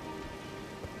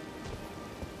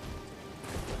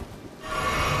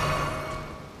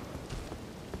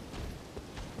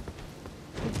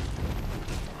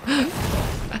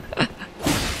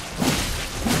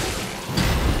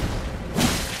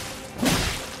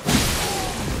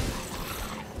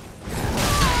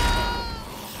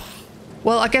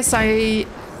 Well, I guess I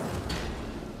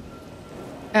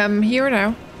am here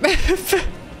now.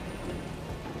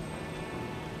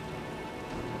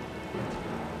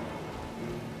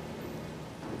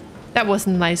 That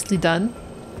wasn't nicely done.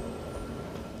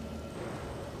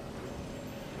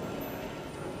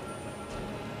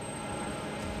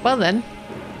 Well then.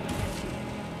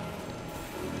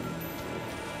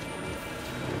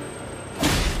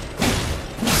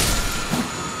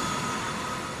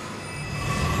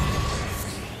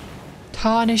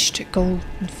 Tarnished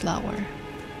golden flower.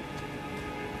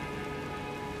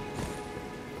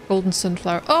 Golden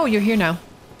sunflower. Oh, you're here now.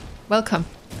 Welcome.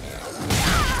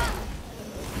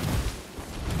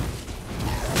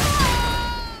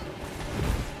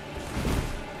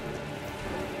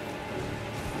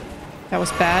 That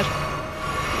was bad.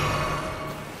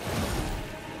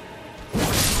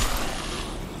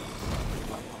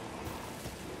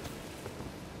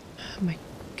 Oh my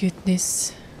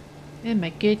goodness. Oh my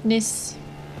goodness.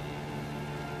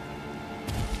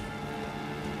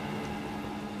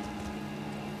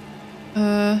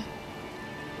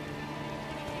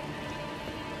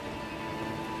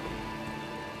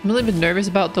 I'm a little bit nervous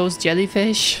about those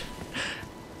jellyfish.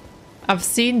 I've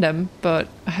seen them, but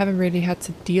I haven't really had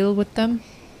to deal with them.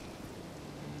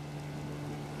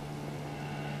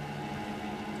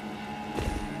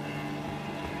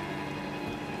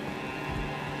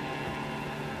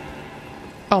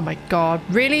 Oh my god,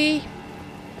 really?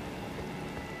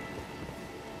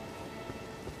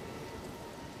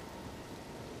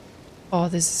 Oh,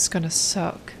 this is gonna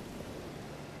suck.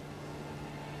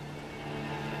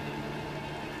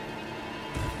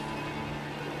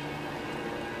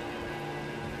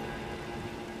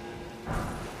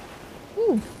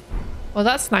 Well,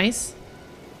 that's nice.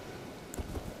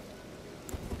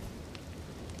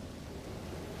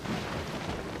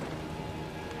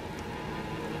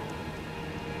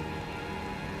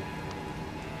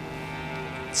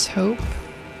 Let's hope.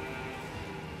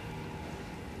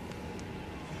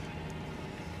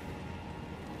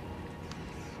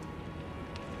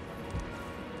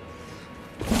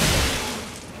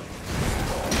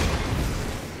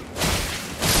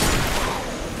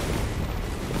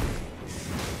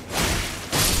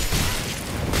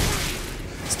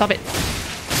 Stop it.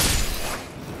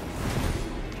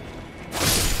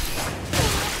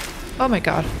 Oh my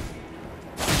god.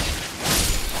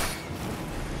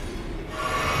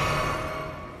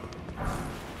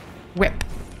 Whip.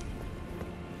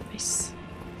 Nice.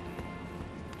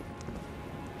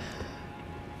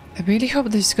 I really hope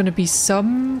there's gonna be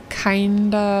some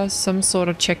sort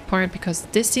of checkpoint, because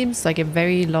this seems like a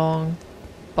very long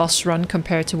boss run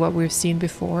compared to what we've seen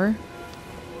before.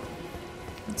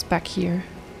 It's back here.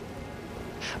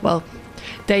 Well,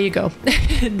 there you go.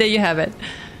 There you have it.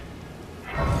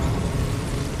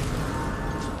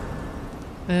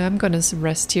 I'm gonna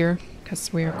rest here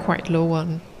because we are quite low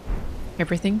on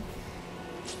everything.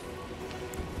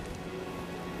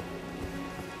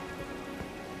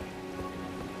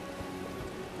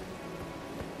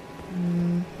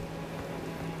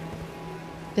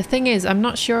 The thing is, I'm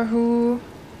not sure who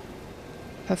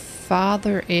her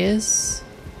father is.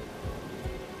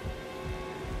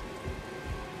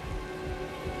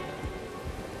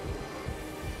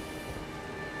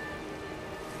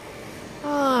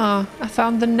 Ah, I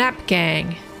found the nap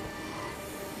gang.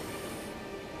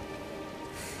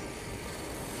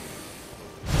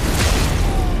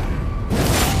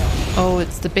 Oh,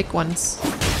 it's the big ones.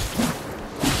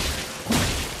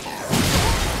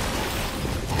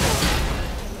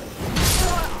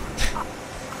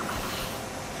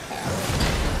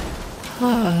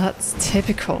 Oh, that's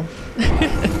typical.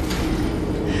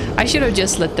 I should have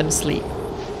just let them sleep.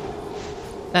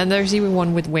 And there's even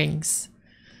one with wings.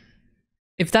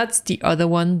 If that's the other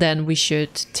one, then we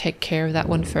should take care of that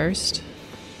one first.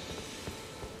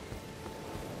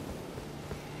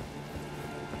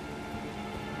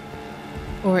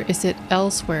 Or is it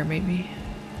elsewhere, maybe?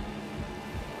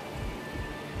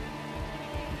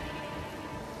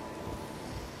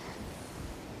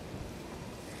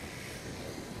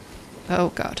 Oh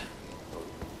god.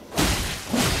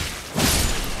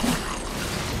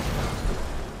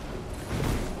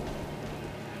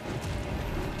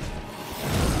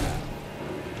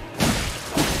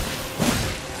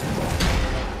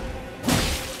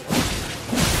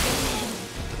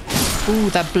 Ooh,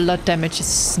 that blood damage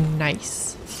is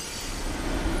nice.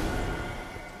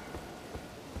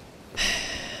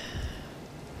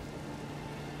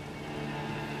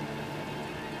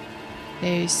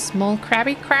 There's small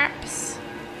crabby crabs.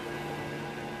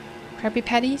 Krabby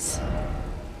Patties.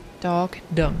 Dog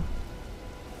dung.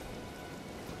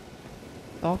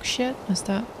 Dog shit? Is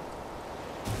that?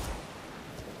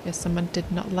 Guess someone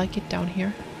did not like it down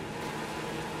here.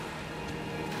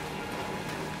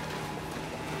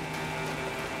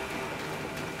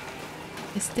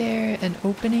 Is there an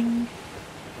opening?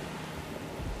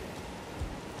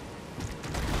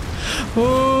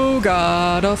 Oh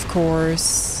god, of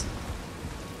course.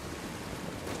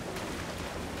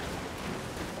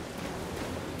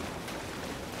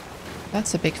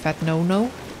 That's a big fat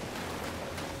no-no.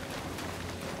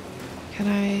 Can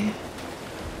I...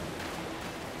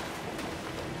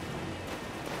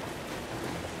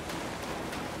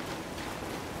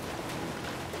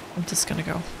 I'm just gonna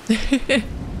go.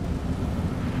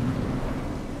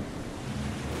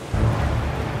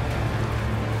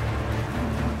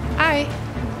 Hi.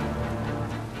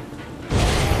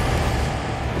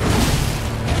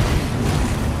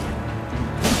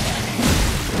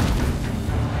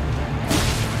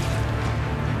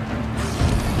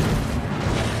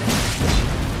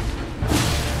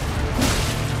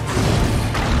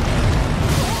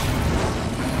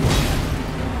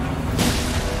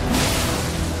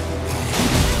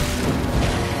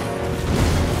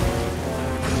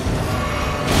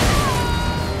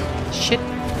 Shit.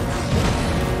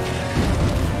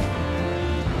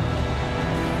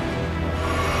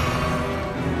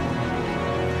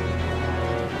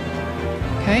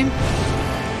 Okay.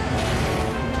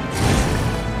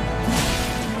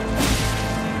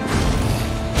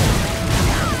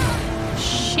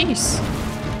 Jeez.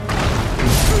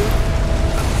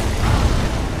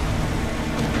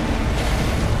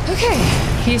 Okay,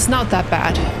 he's not that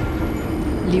bad.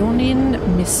 Leonin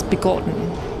misbegotten.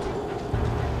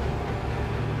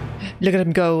 Look at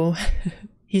him go.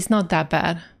 He's not that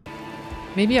bad.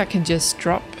 Maybe I can just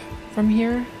drop from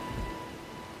here.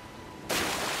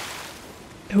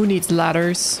 Who needs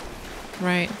ladders?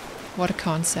 Right. What a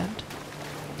concept.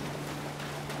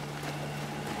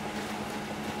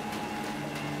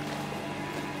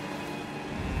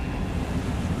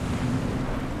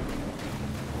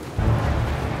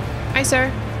 Hi,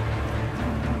 sir.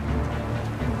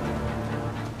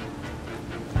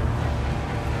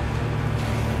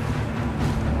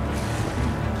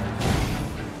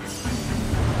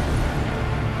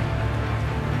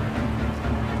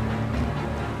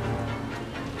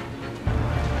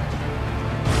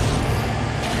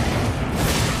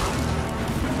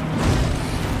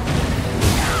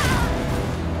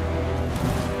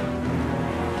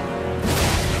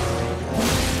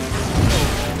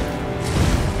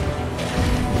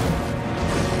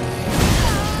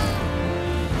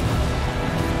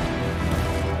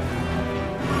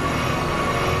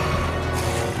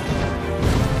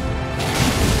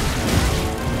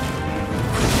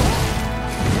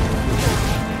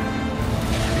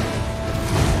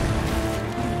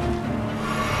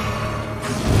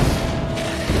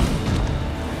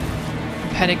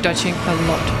 Panic dodging a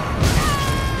lot.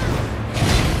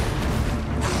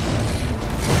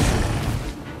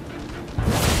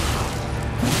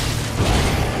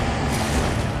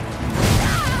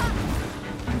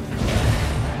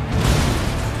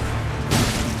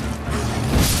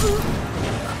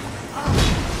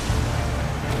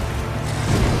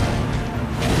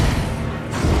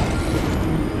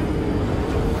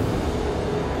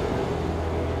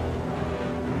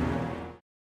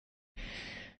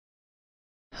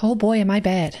 Oh boy, am I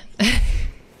bad.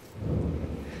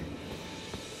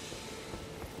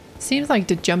 Seems like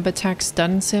the jump attack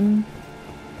stuns him.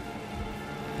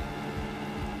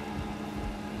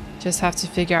 Just have to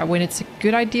figure out when it's a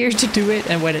good idea to do it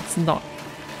and when it's not.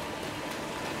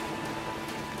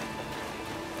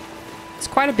 It's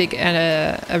quite a big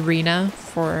arena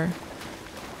for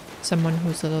someone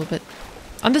who's a little bit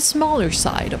on the smaller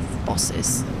side of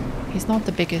bosses. He's not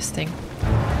the biggest thing.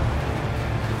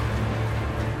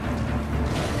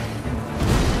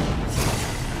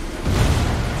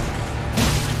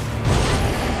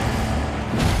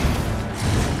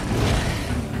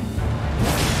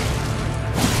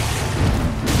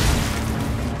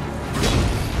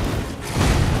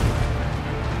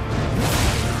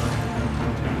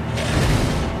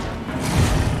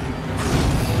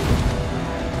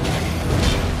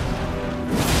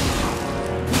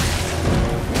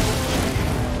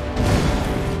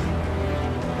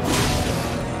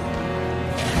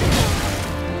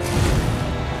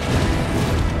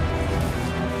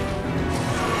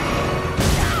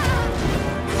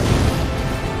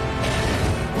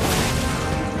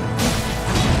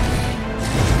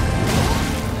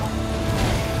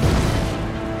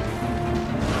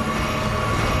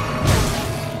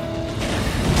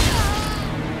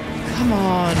 Come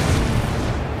on.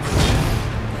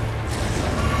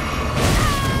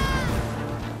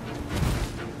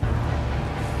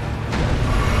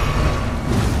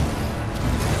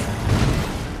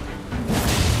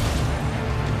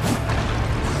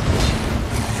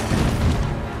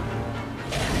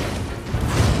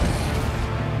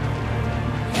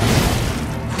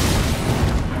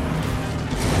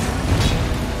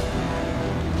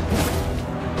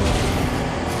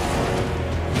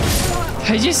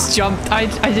 I just jumped. I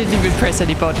didn't even press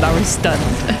any button. I was stunned.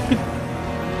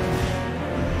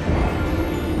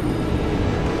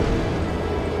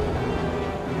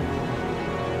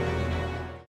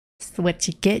 That's what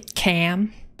you get,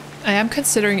 Cam. I am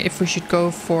considering if we should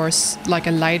go for like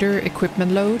a lighter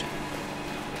equipment load.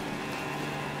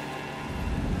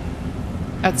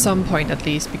 At some point at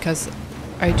least, because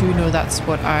I do know that's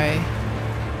what I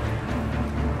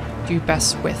do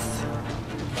best with.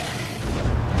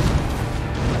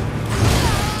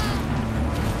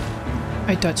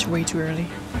 I dodged way too early.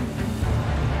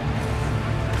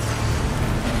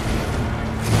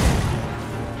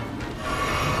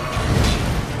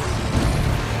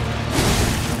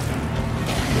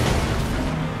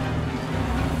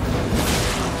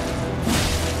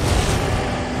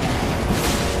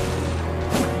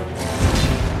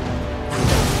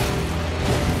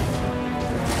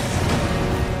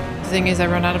 The thing is, I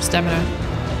run out of stamina.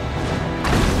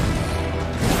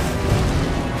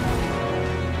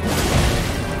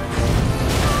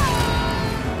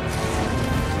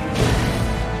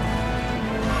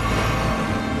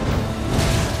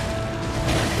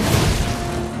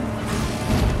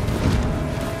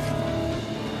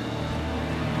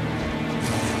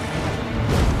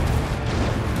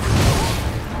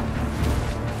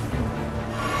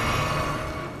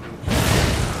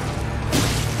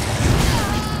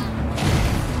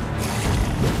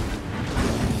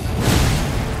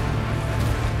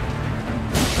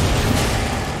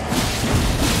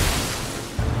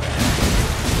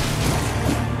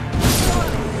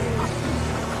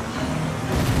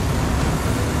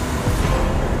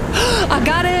 I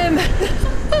got him!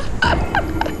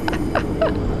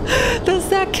 Does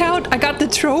that count? I got the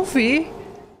trophy.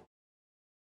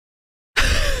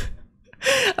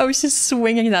 I was just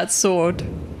swinging that sword.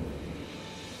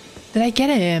 Did I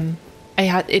get him?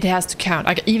 It has to count.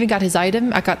 I even got his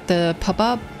item. I got the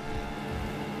pop-up.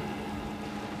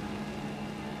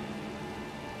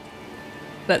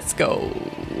 Let's go.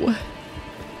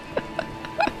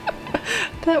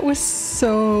 That was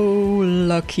so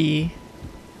lucky.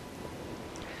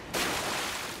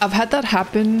 I've had that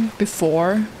happen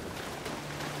before.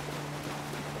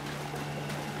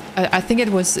 I think it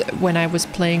was when I was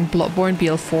playing Bloodborne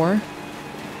BL4.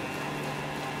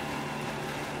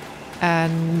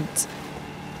 And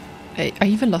I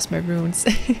even lost my runes.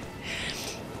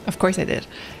 Of course I did.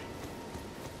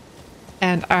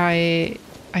 And I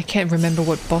can't remember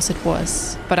what boss it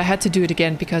was, but I had to do it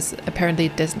again because apparently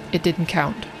it didn't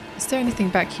count. Is there anything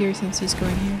back here since he's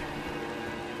going here?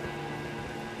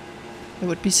 It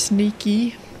would be sneaky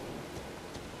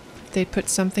if they'd put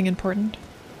something important.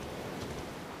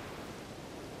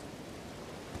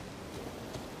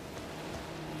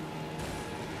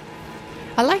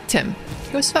 I liked him.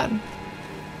 He was fun.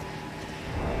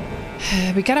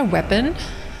 We got a weapon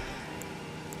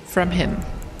from him.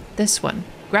 This one.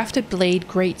 Grafted blade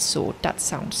greatsword. That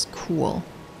sounds cool.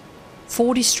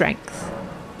 40 strength.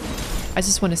 I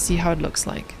just want to see how it looks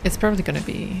like. It's probably going to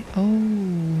be... Oh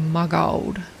my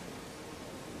god.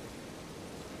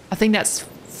 I think that's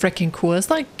freaking cool. It's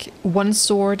like one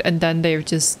sword and then they're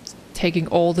just taking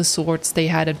all the swords they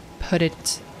had and put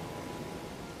it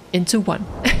into one.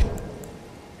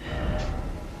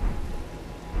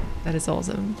 That is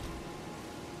awesome.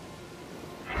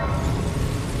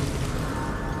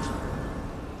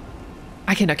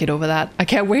 I cannot get over that. I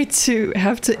can't wait to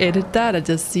have to edit that and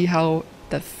just see how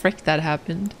the frick that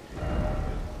happened.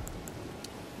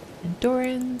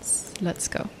 Endurance. Let's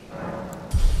go.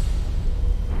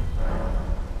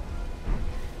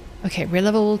 Okay, we're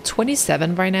level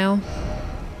 27 right now.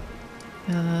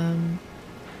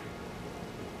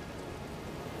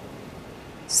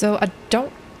 So I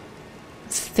don't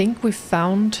think we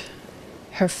found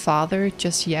her father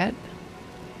just yet.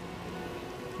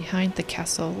 Behind the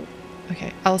castle.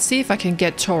 Okay, I'll see if I can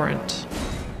get Torrent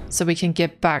so we can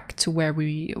get back to where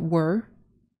we were.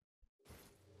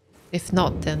 If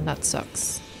not, then that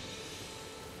sucks.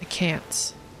 I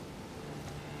can't.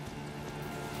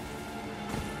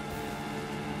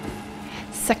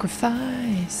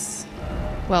 Sacrifice.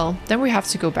 Well, then we have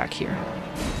to go back here.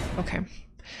 Okay.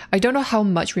 I don't know how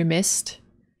much we missed.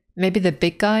 Maybe the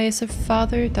big guy is her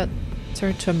father that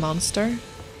turned to a monster.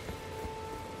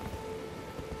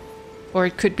 Or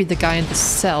it could be the guy in the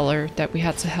cellar that we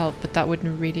had to help, but that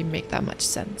wouldn't really make that much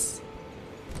sense.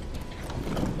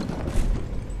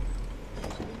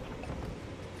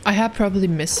 I have probably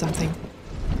missed something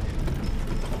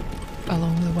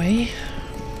along the way.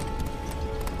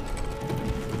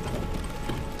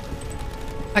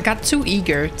 I got too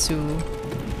eager to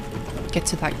get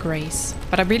to that grace,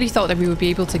 but I really thought that we would be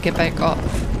able to get back up.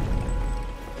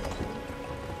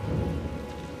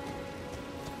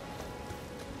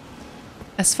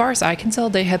 As far as I can tell,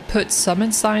 they have put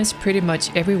summon signs pretty much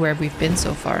everywhere we've been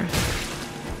so far.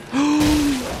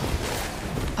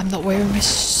 I'm not wearing my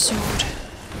sword.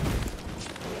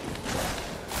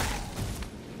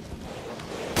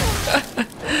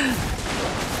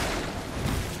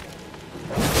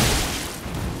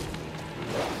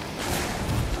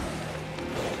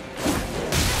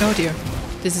 Oh dear.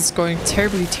 This is going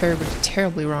terribly, terribly,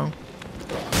 terribly wrong.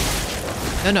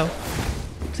 No, no.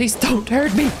 Please don't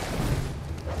hurt me.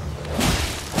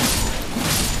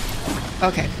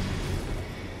 Okay.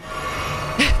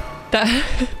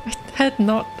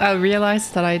 I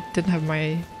realized that I didn't have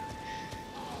my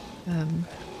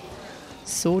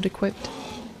sword equipped.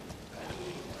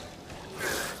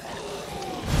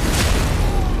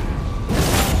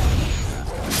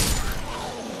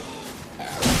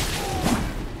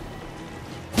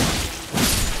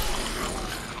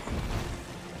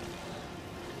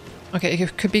 Okay,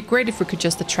 it could be great if we could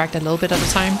just attract a little bit at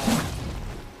a time.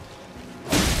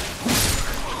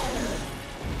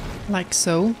 Like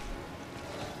so.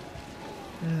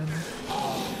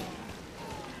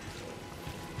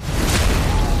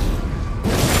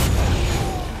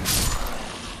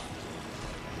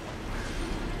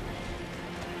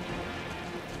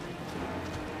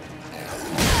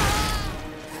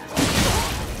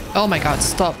 Oh my god,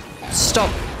 stop. Stop.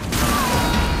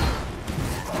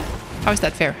 How is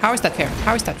that fair? How is that fair?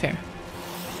 How is that fair?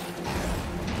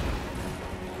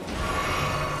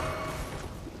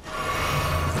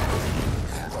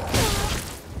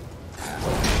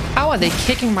 How are they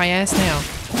kicking my ass now?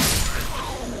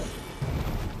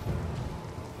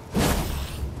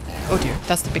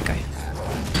 that's the big guy.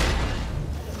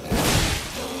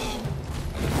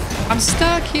 I'm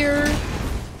stuck here.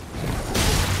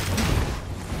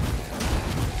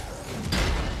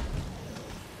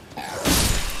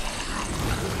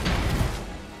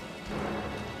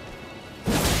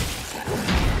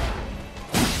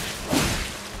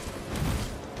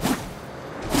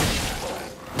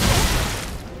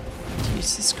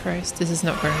 Jesus Christ, this is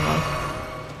not going well.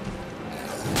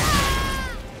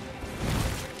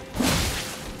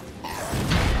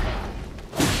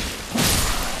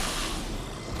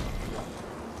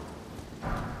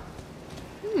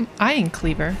 Iron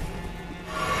cleaver.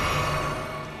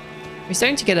 We're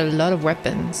starting to get a lot of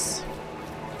weapons.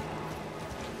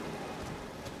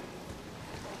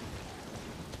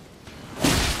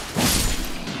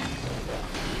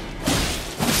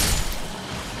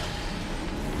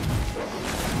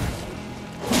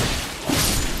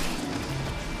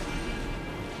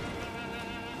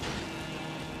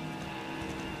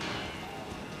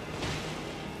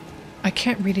 I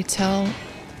can't really tell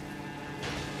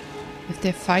if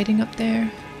they're fighting up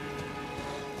there.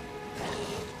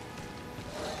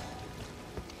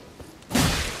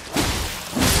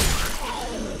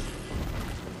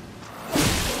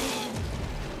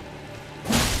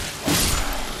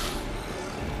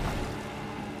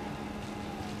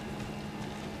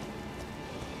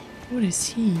 What is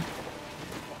he?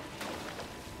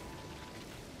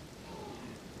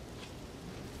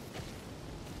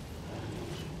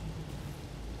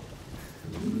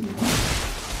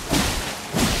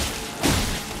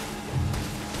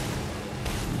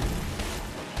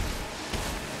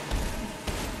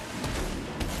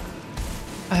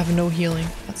 I have no healing.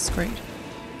 That's great.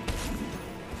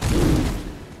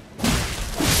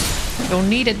 Don't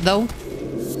need it though.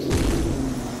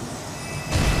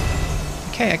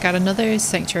 Okay, I got another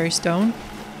sanctuary stone.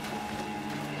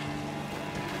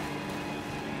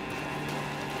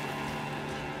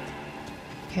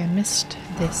 Okay, I missed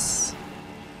this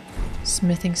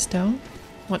smithing stone.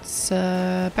 What's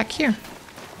back here?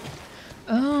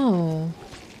 Oh,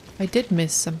 I did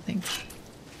miss something.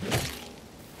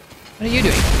 What are you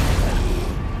doing?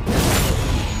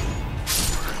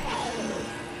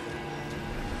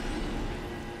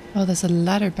 Oh, there's a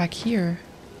ladder back here.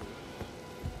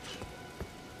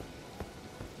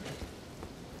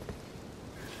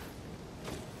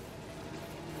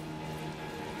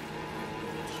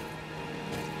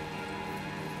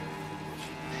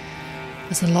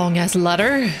 There's a long-ass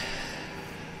ladder.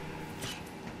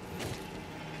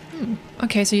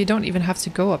 Okay, so you don't even have to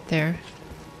go up there.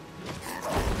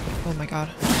 Oh my god.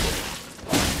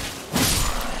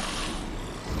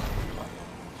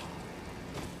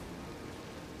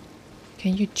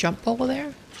 Can you jump over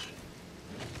there?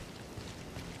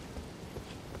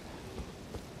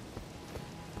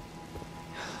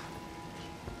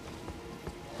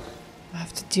 I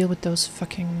have to deal with those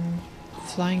fucking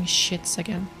flying shits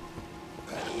again.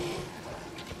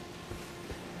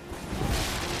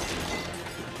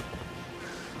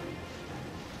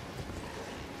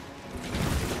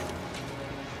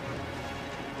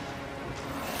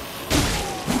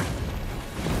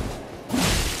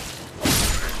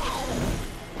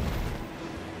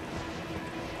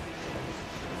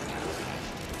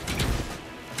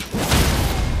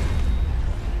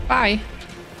 Bye.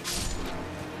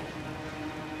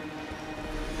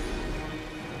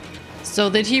 So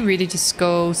did he really just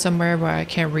go somewhere where I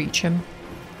can't reach him?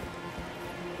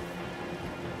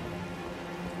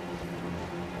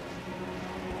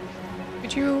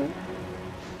 Could you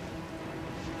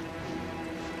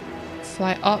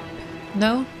fly up?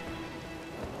 No?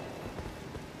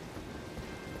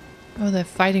 Oh, they're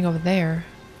fighting over there.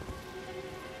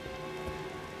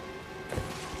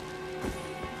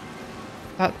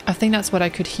 I think that's what I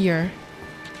could hear.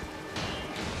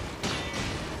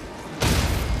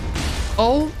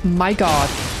 Oh my god.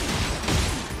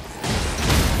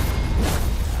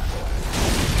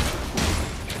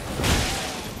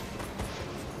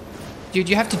 Dude,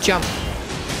 you have to jump.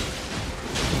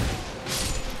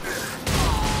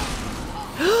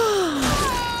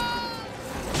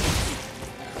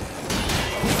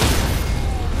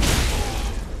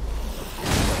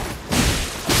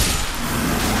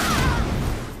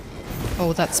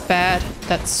 Oh, that's bad.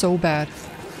 That's so bad.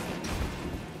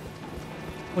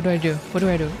 What do I do? What do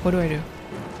I do? What do I do?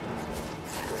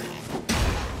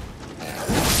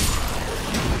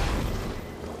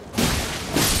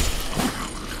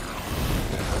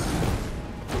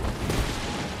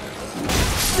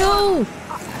 No!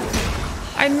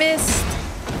 I missed!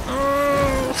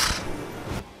 Oh.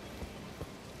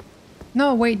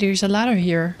 No, wait, there's a ladder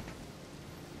here.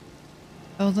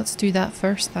 Oh, let's do that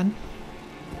first then.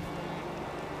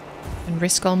 And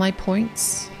risk all my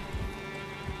points.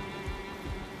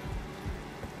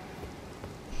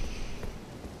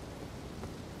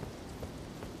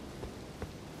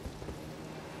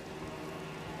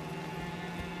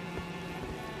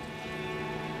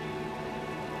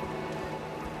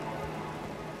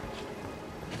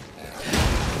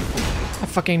 I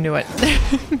fucking knew it.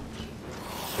 I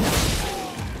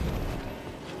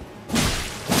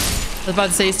was about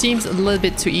to say, it seems a little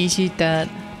bit too easy that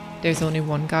there's only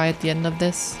one guy at the end of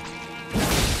this.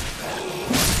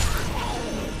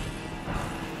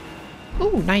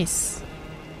 Ooh, nice.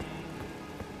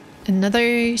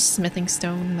 Another smithing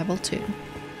stone, level 2.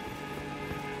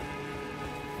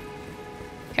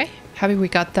 Okay, happy we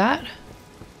got that.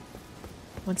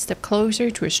 One step closer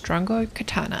to a stronger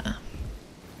katana.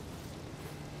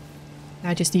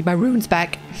 I just need my runes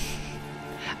back.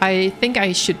 I think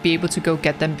I should be able to go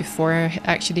get them before I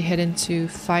actually head into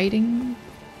fighting.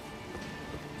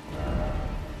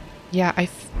 Yeah, I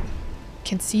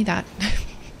can see that.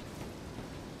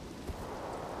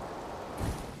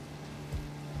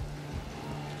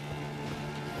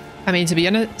 I mean, to be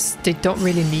honest, they don't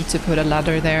really need to put a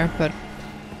ladder there, but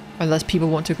unless people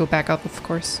want to go back up, of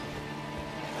course.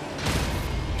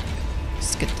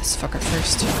 Let's get this fucker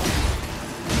first.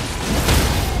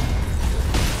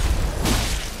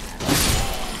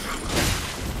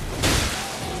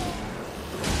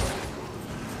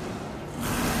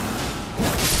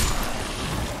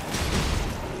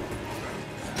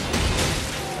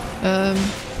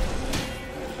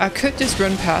 I could just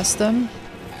run past them.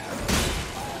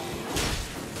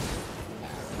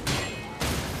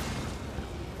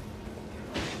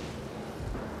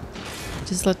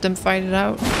 Just let them fight it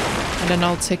out, and then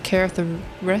I'll take care of the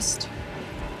rest.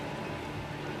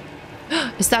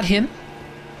 Is that him?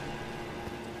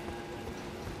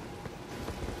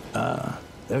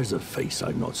 There's a face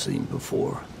I've not seen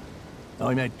before.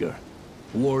 I'm Edgar,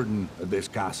 warden of this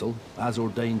castle, as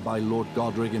ordained by Lord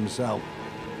Godric himself.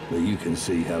 But you can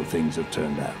see how things have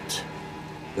turned out.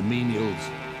 The menials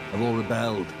have all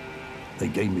rebelled. They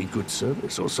gave me good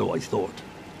service, or so I thought.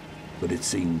 But it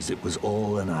seems it was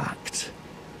all an act.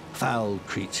 Foul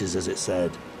creatures, as it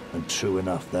said, and true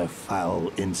enough, they're foul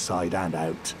inside and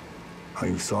out.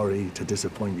 I'm sorry to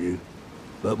disappoint you,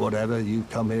 but whatever you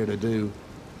come here to do,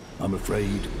 I'm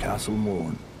afraid Castle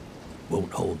Morne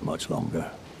won't hold much longer.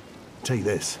 Take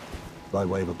this, by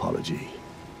way of apology.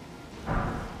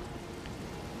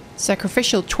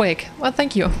 Sacrificial twig. Well,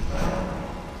 thank you.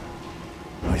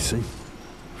 I see.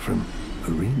 From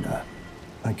Arena.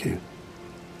 Thank you.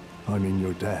 I'm in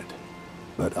your debt,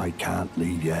 but I can't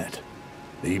leave yet.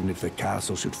 Even if the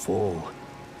castle should fall,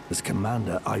 as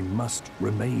commander, I must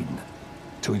remain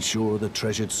to ensure the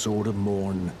treasured sword of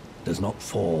Morne does not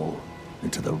fall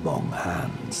into the wrong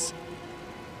hands.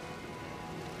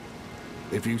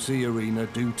 If you see Arena,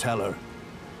 do tell her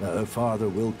that her father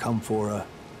will come for her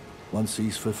once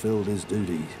he's fulfilled his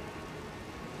duty.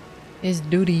 His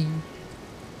duty.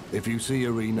 If you see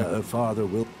Arena, her father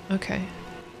will... Okay.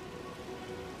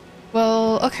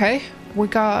 Well, okay. We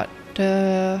got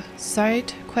the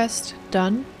side quest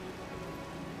done.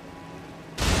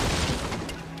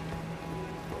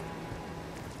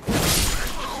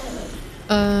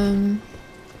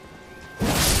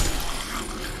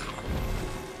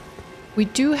 We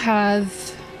do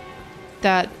have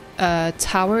that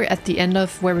tower at the end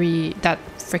of where that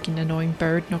freaking annoying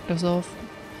bird knocked us off.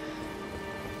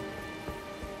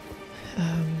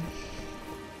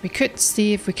 We could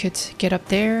see if we could get up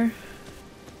there.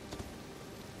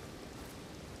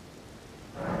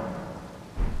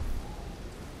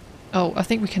 Oh, I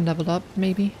think we can level up,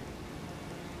 maybe.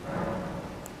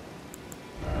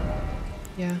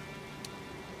 Yeah.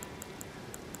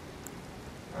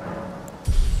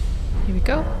 Here we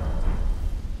go.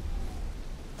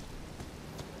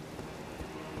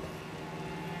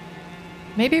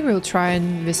 Maybe we'll try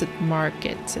and visit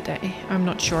Margit today. I'm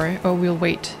not sure. Or we'll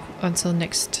wait until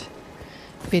next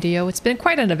video. It's been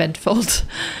quite an eventful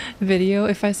video,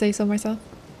 if I say so myself.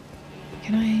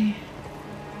 Can I...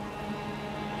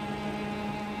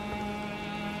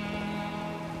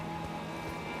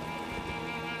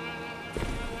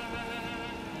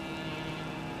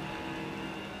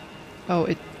 Oh,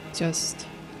 it just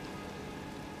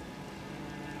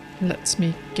lets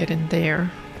me get in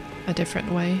there a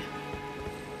different way.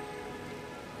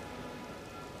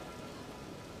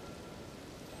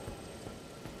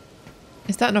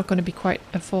 Is that not going to be quite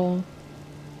a fall?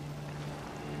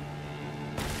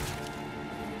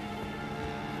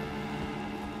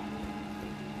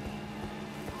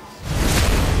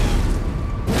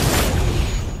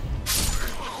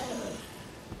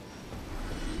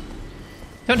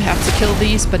 Don't have to kill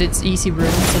these, but it's easy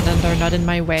runes and then they're not in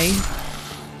my way.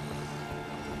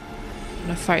 I'm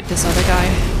gonna fight this other guy.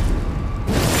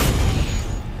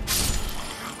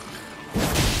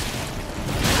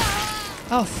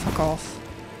 Oh, fuck off.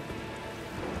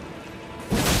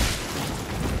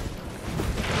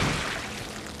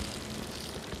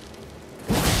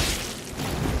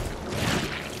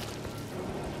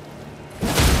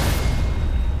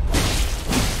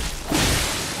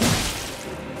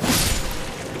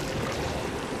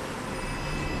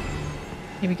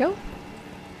 Here we go.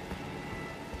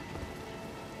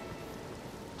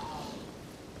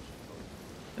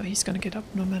 Oh, he's gonna get up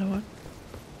no matter what.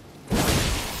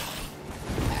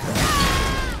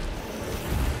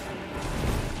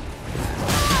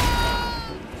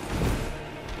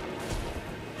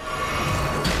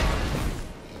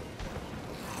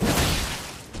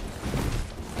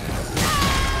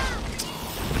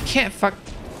 I can't fuck.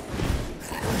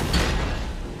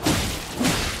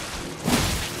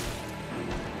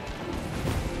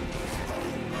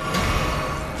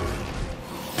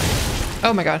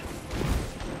 Oh my god.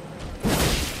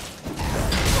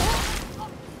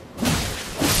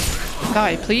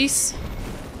 Die, please.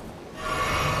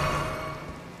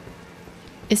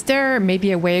 Is there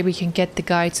maybe a way we can get the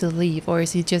guy to leave, or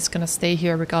is he just gonna stay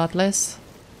here regardless?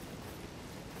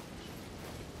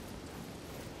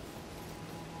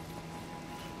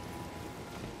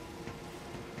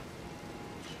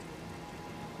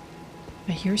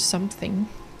 I hear something.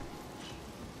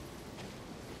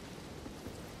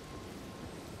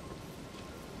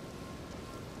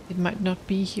 It might not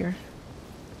be here.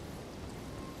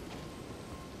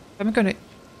 I'm gonna...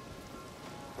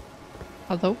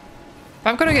 Hello? If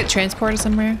I'm gonna get transported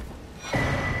somewhere.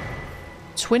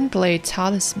 Twin Blade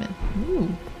Talisman.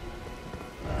 Ooh.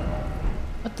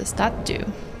 What does that do?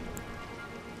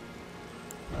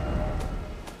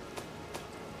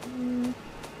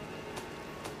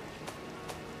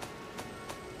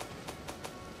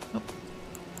 Oh.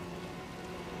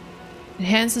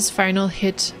 Enhances final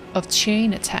hit of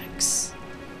chain attacks.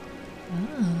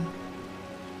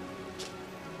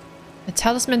 A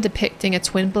talisman depicting a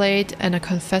twin blade and a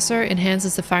confessor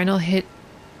enhances the final hit,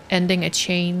 ending a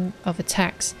chain of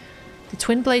attacks. The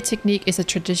twin blade technique is a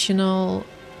tradition of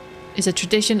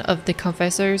the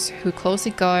confessors who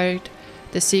closely guard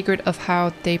the secret of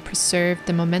how they preserve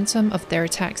the momentum of their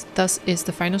attacks. Thus is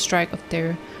the final strike of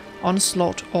their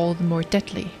onslaught all the more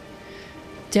deadly.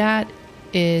 That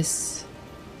is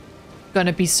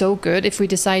gonna be so good if we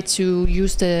decide to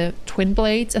use the twin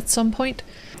blades at some point.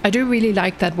 I do really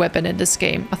like that weapon in this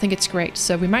game. I think it's great.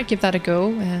 So we might give that a go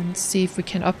and see if we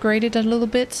can upgrade it a little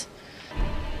bit.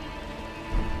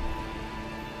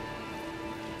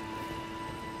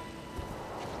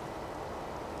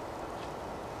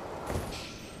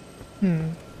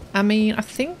 I mean, I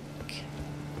think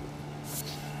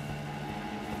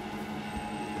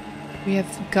we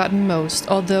have gotten most.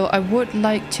 Although I would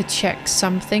like to check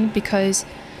something, because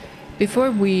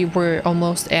before we were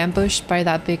almost ambushed by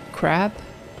that big crab.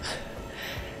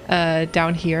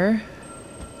 Down here.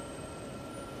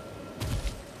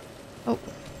 Oh,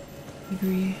 maybe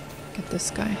we get this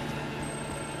guy.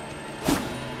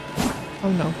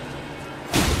 Oh no.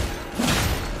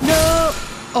 No!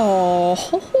 Oh,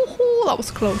 ho, ho, ho, that was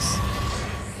close.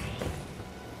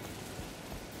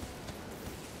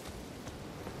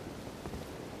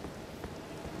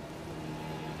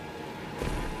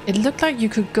 It looked like you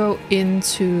could go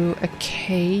into a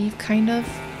cave, kind of.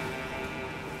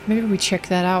 Maybe we check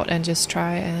that out and just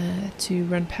try to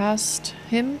run past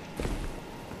him.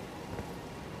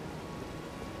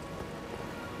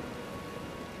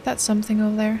 That's something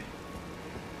over there.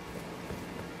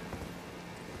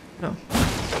 No.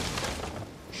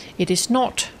 It is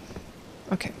not.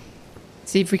 Okay.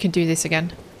 See if we can do this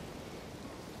again.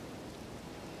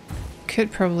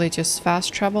 Could probably just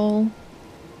fast travel.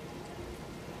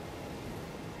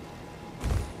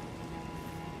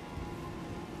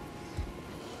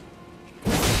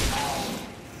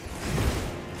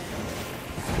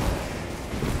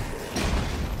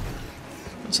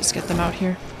 Just get them out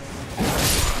here.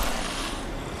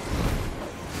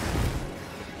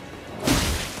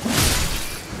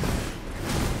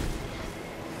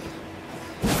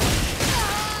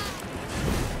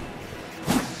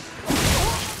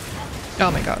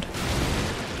 Oh my god.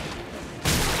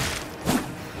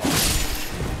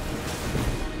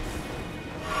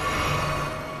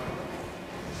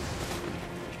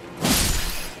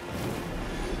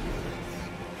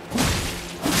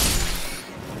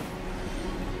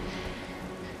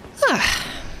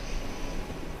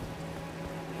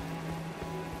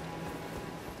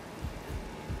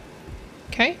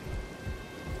 Okay.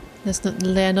 Let's not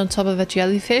land on top of a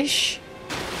jellyfish.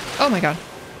 Oh my god.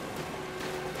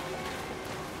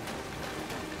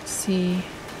 Let's see.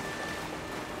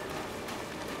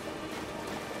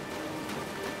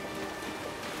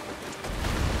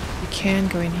 You can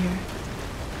go in here.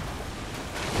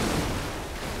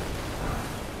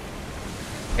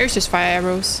 Here's just fire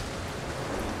arrows.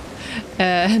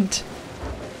 And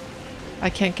I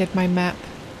can't get my map.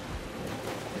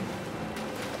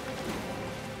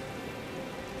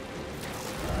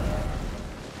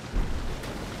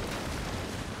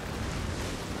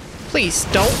 Please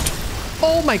don't.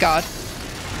 Oh my god.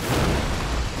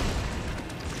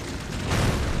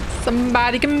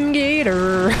 Somebody come get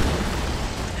her.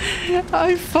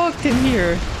 I fucked in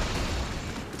here.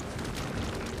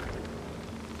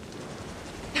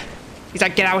 He's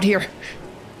like, get out here.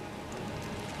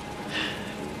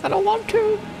 I don't want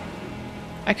to.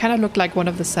 I kind of look like one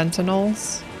of the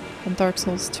sentinels from Dark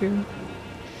Souls 2.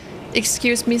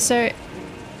 Excuse me, sir.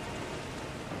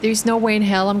 There's no way in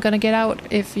hell I'm gonna get out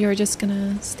if you're just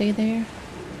gonna stay there.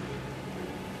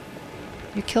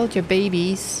 You killed your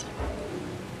babies.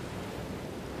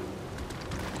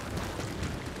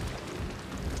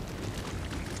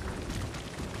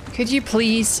 Could you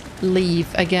please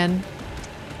leave again?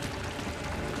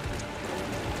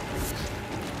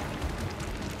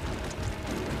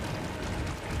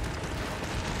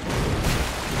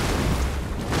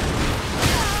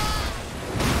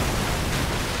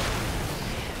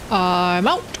 I'm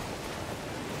out.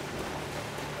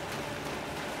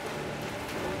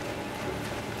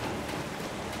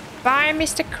 Bye,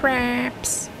 Mr.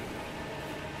 Krabs.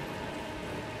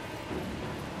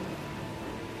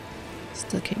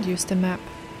 Still can't use the map.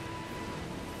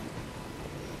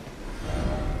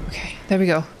 Okay, there we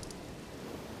go.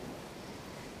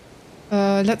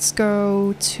 Let's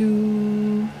go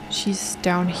to... She's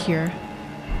down here.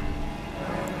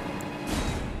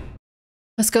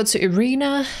 Let's go to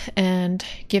Irina and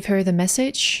give her the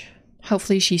message.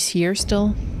 Hopefully she's here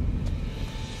still.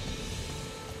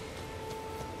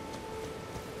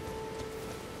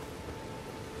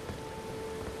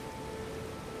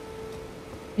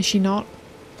 Is she not?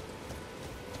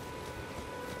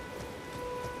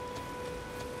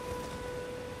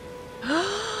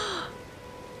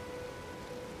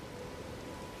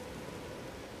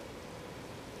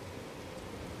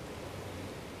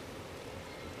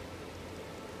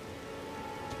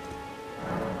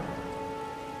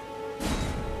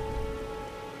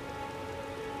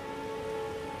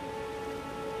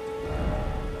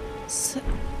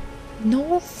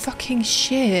 No fucking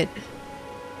shit.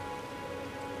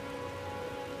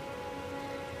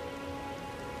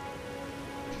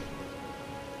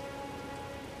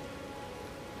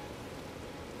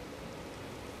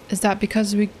 Is that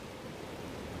because we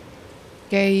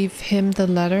gave him the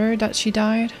letter that she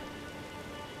died?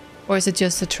 Or is it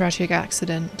just a tragic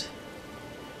accident?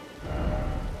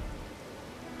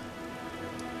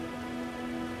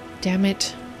 Damn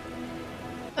it.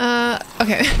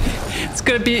 Okay. It's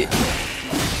gonna be...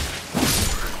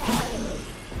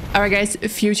 Alright guys,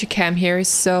 future cam here.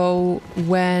 So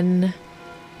when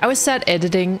I was sat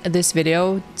editing this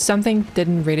video, something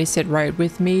didn't really sit right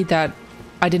with me, that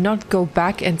I did not go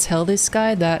back and tell this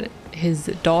guy that his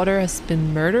daughter has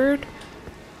been murdered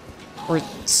or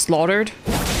slaughtered.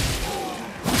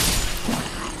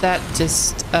 That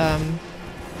just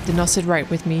did not sit right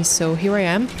with me. So here I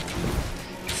am,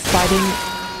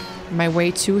 fighting my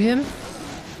way to him.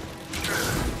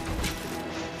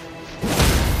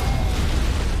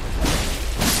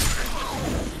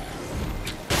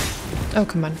 Oh,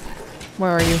 come on.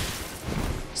 Where are you?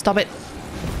 Stop it.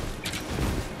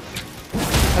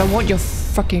 I don't want your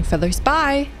fucking feathers.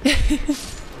 Bye!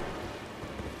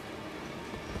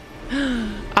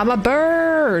 I'm a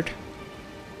bird!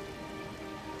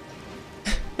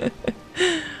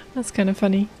 That's kind of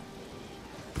funny.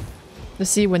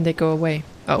 Let's see when they go away.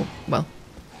 Oh, well.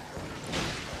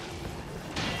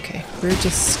 Okay, we're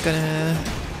just gonna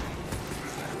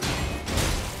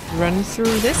run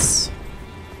through this.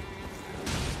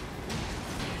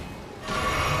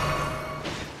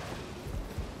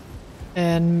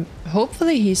 And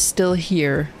hopefully he's still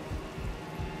here.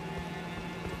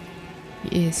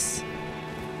 He is.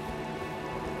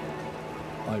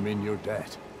 I'm in your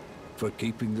debt for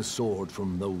keeping the sword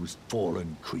from those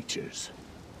fallen creatures.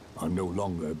 I'm no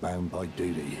longer bound by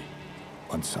duty.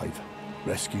 Once I've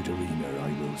rescued Irina,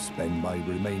 I will spend my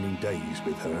remaining days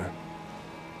with her.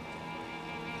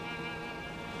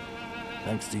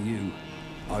 Thanks to you,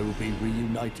 I will be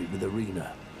reunited with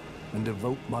Irina and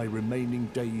devote my remaining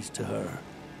days to her.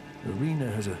 Irina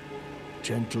has a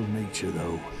gentle nature,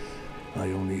 though.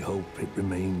 I only hope it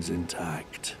remains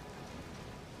intact.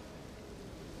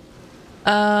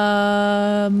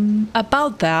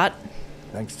 About that.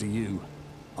 Thanks to you,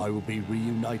 I will be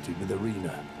reunited with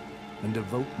Irina and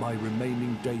devote my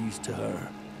remaining days to her.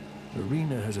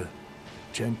 Irina has a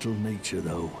gentle nature,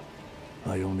 though.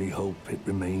 I only hope it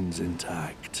remains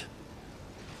intact.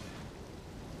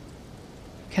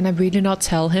 Can I really not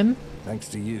tell him? Thanks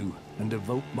to you, and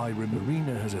devote my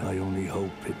Irina has a... I only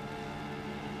hope it...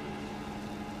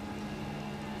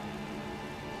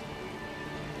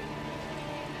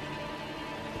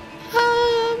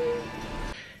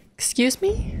 Excuse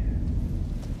me?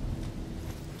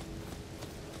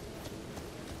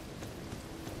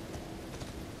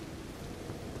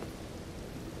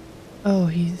 Oh,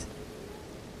 he's...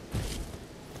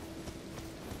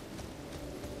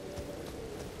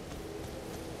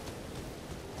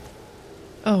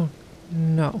 Oh,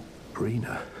 no.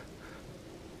 Irina,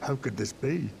 how could this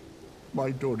be?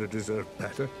 My daughter deserved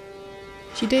better.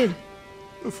 She did.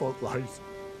 The fault lies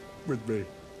with me.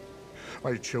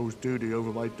 I chose duty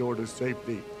over my daughter's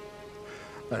safety.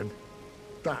 And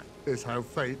that is how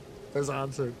fate has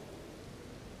answered.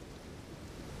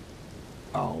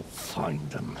 I'll find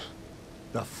them.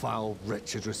 The foul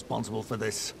wretches responsible for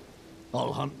this.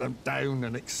 I'll hunt them down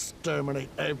and exterminate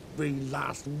every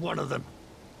last one of them.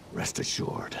 Rest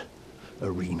assured,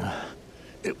 Irina,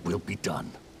 it will be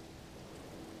done.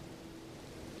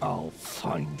 I'll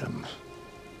find them.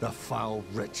 The foul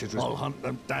wretches. I'll hunt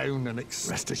them down and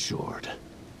rest assured.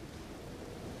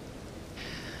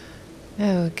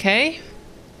 Okay.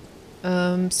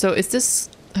 So is this...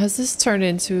 Has this turned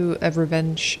into a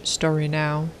revenge story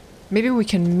now? Maybe we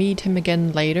can meet him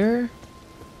again later?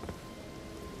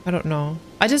 I don't know.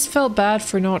 I just felt bad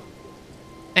for not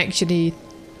actually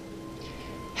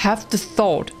have the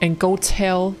thought and go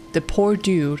tell the poor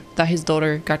dude that his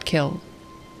daughter got killed.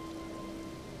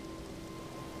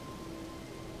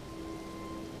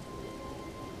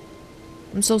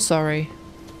 I'm so sorry.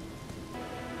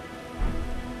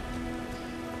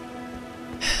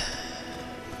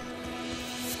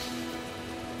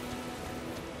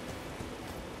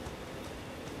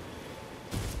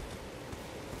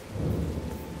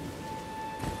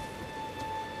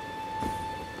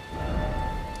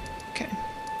 Okay.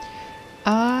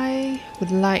 I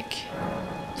would like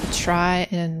to try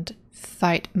and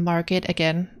fight Margit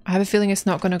again. I have a feeling it's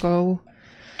not gonna go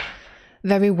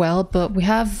very well, but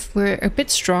we're a bit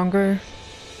stronger.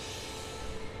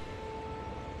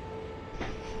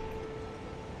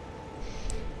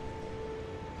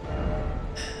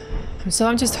 So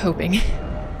I'm just hoping.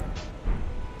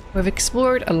 We've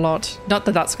explored a lot. Not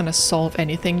that that's gonna solve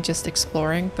anything, just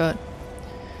exploring, but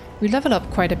we leveled up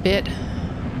quite a bit.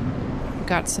 We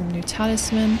got some new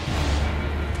talisman.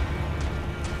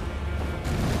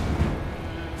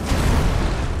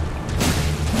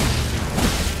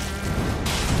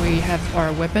 We have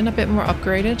our weapon a bit more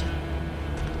upgraded.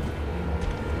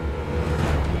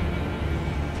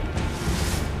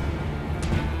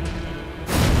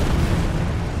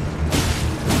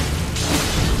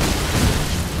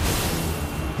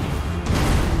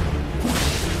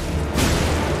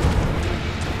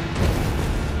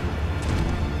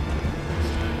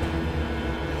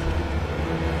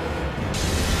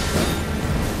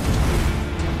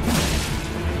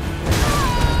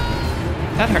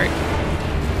 That hurt.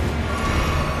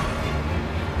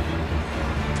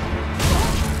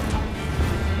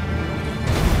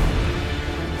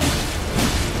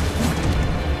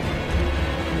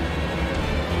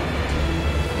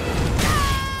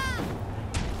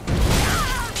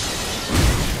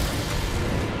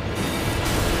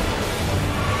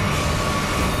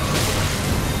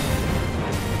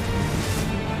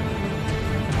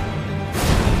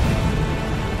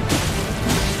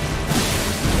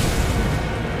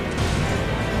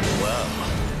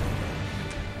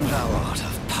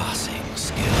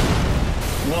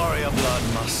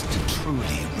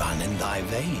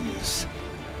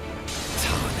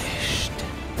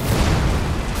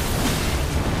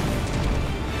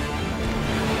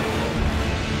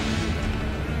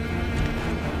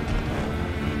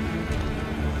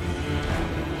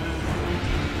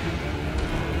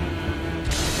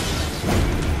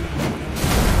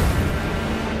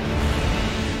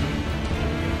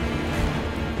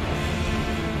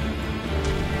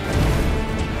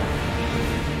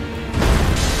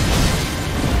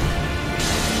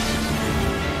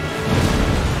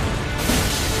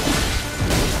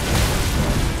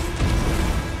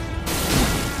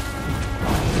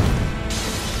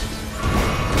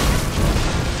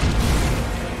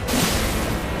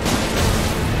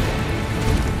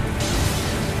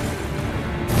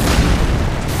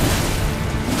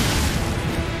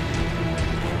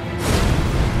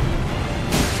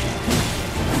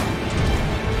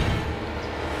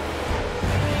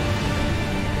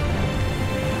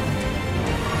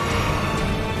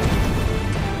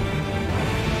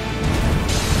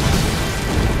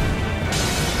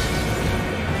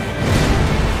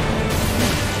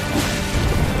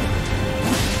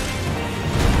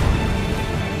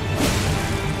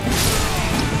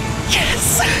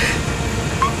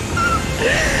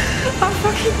 I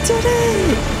fucking did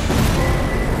it!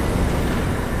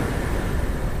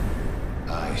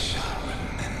 I shall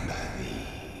remember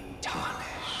thee,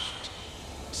 tarnished,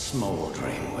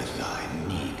 smouldering with thy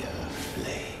meager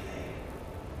flame.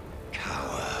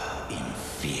 Cower in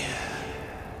fear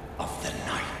of the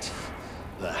night.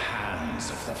 The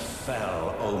hands of the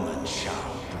fell Omen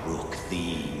shall brook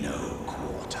thee no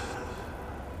quarter.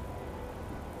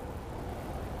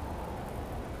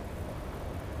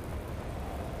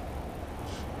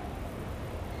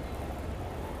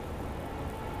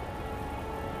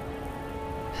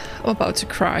 I'm about to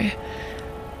cry.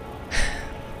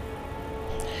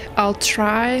 I'll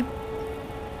try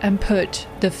and put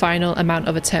the final amount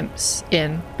of attempts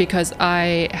in, because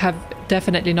I have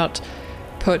definitely not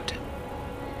put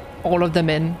all of them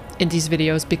in these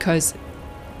videos, because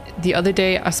the other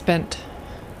day I spent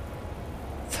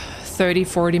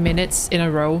 30-40 minutes in a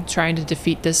row trying to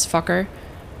defeat this fucker,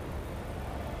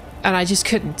 and I just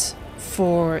couldn't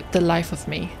for the life of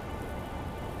me.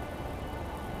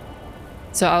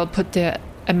 So I'll put the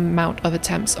amount of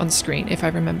attempts on screen if I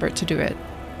remember to do it.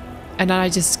 And then I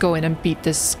just go in and beat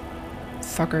this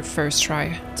fucker first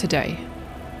try today.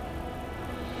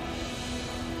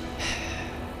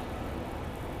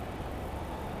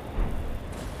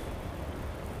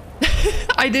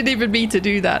 I didn't even mean to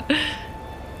do that.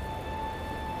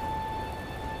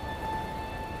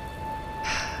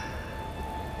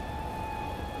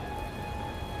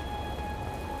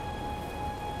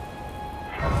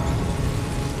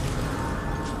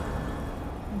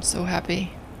 I'm so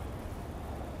happy.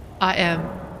 I am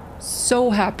so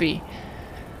happy.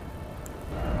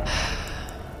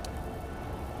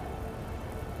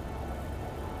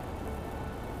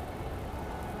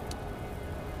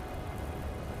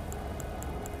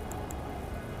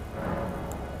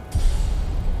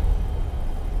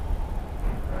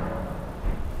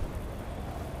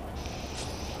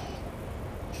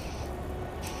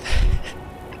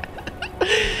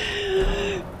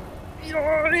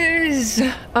 Yes!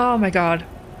 Oh my god.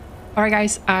 Alright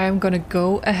guys, I'm gonna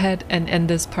go ahead and end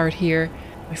this part here.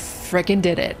 I freaking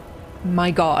did it.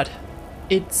 My god.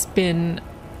 It's been...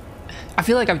 I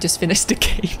feel like I've just finished the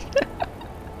game.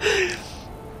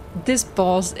 This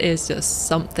boss is just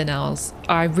something else.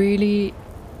 I really,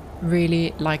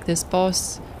 really like this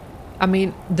boss. I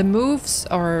mean, the moves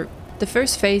are... The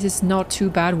first phase is not too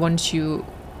bad once you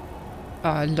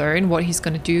learn what he's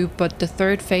gonna do, but the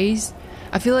third phase...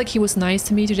 I feel like he was nice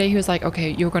to me today. He was like,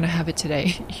 okay, you're gonna have it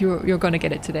today. You're gonna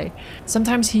get it today.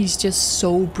 Sometimes he's just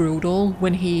so brutal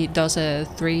when he does a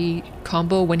 3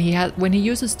 combo, when he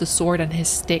uses the sword and his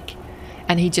stick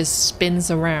and he just spins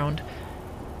around.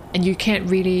 And you can't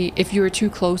really, if you're too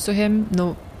close to him,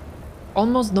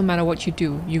 almost no matter what you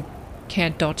do, you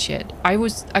can't dodge it. I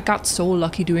got so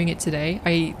lucky doing it today.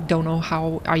 I don't know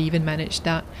how I even managed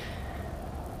that.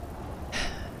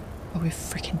 But we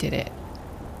freaking did it.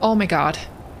 Oh my god.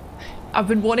 I've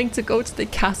been wanting to go to the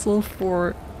castle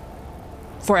for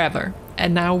forever.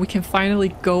 And now we can finally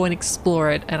go and explore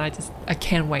it, and I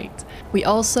can't wait. We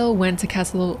also went to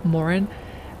Castle Morne.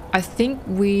 I think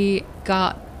we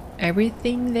got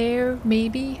everything there,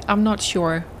 maybe? I'm not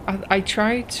sure. I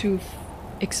tried to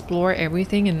explore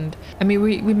everything, and I mean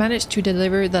we managed to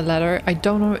deliver the letter. I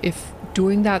don't know if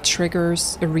doing that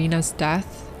triggers Irina's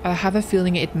death. I have a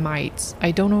feeling it might. I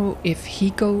don't know if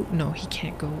no, he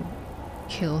can't go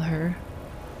kill her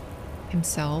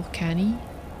himself, can he?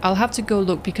 I'll have to go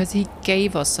look, because he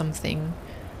gave us something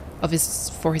of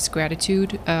for his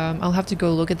gratitude. I'll have to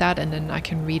go look at that, and then I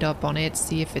can read up on it,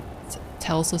 see if it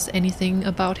tells us anything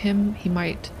about him. He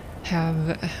might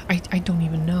have... I don't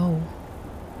even know.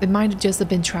 It might have just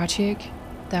been tragic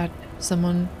that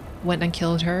someone went and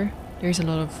killed her. There's a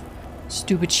lot of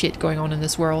stupid shit going on in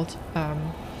this world.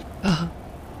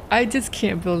 I just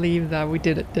can't believe that we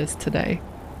did this today.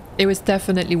 It was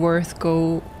definitely worth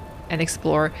go and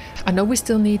explore. I know we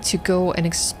still need to go and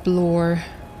explore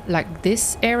like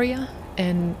this area,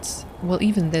 and well,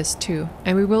 even this too,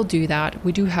 and we will do that.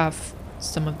 We do have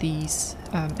some of these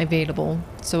available,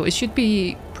 so it should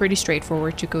be pretty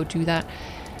straightforward to go do that.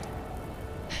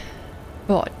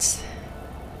 But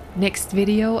next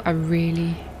video, I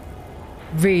really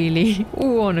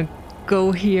want to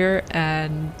go here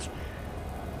and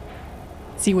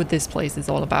see what this place is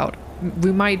all about.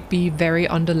 We might be very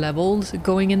under-leveled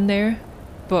going in there,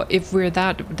 but if we're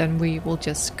that, then we will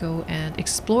just go and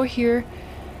explore here,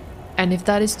 and if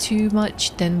that is too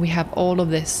much, then we have all of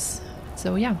this.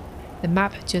 So yeah, the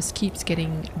map just keeps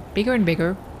getting bigger and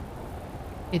bigger.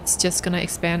 It's just gonna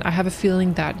expand. I have a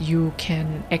feeling that you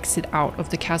can exit out of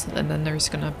the castle, and then there's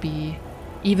gonna be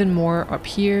even more up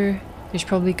here, There's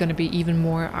probably going to be even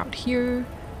more out here.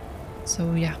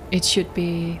 So yeah, it should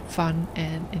be fun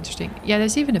and interesting. Yeah,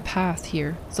 there's even a path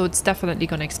here, so it's definitely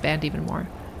going to expand even more.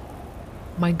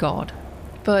 My god.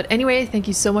 But anyway, thank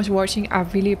you so much for watching. I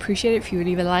really appreciate it if you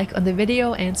leave a like on the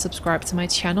video and subscribe to my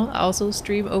channel. I also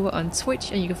stream over on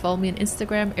Twitch and you can follow me on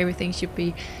Instagram. Everything should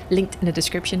be linked in the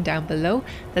description down below.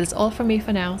 That is all from me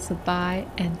for now, so bye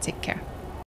and take care.